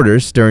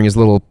reporters during his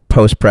little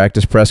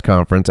post-practice press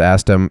conference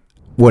asked him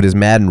what his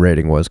Madden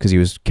rating was, because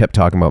he kept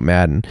talking about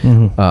Madden,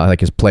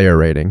 like his player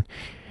rating.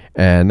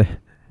 And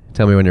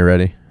tell me when you're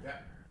ready.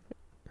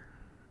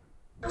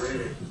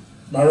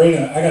 My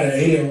rating, I got an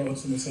 80 on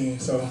Ultimate Team,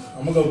 so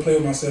I'm going to go play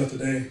with myself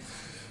today.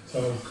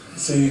 So,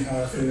 see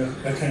how I feel.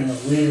 That came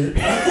out weird.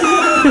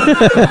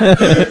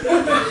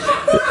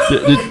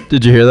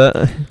 Did you hear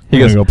that? He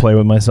goes, go play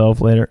with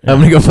myself later. I'm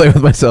going to go play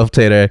with myself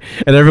today.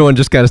 And everyone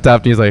just kind of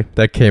stopped and he's like,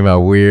 that came out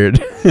weird.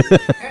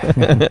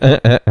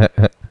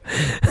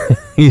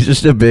 He's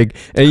just a big,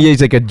 and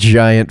he's like a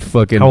giant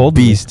fucking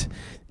beast.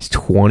 He's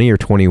 20 or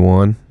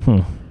 21.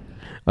 And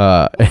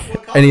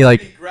he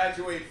like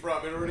graduate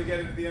from in order to get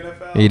into the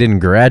NFL? He didn't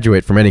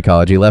graduate from any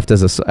college. He left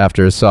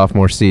after his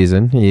sophomore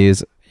season. He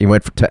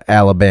went to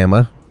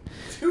Alabama.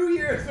 2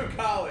 years of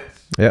college.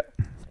 Yep.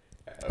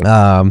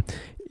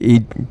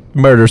 He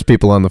murders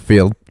people on the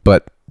field,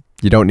 but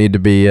you don't need to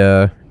be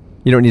you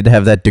don't need to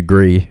have that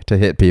degree to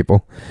hit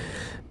people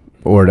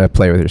or to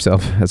play with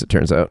yourself, as it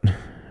turns out.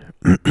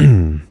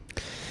 All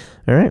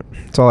right,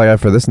 that's all I got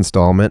for this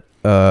installment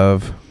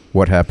of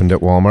What Happened at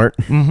Walmart.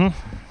 Mm-hmm.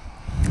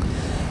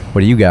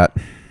 What do you got?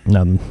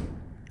 Nothing.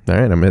 All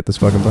right, I'm gonna hit this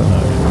fucking button.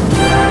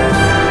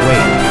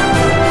 Wait.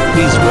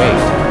 Please wait.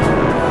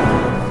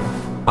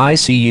 I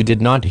see you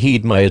did not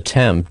heed my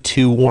attempt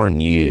to warn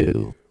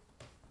you.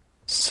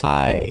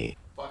 Sigh.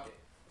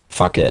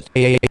 Fuck it.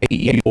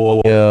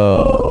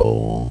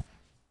 Yo.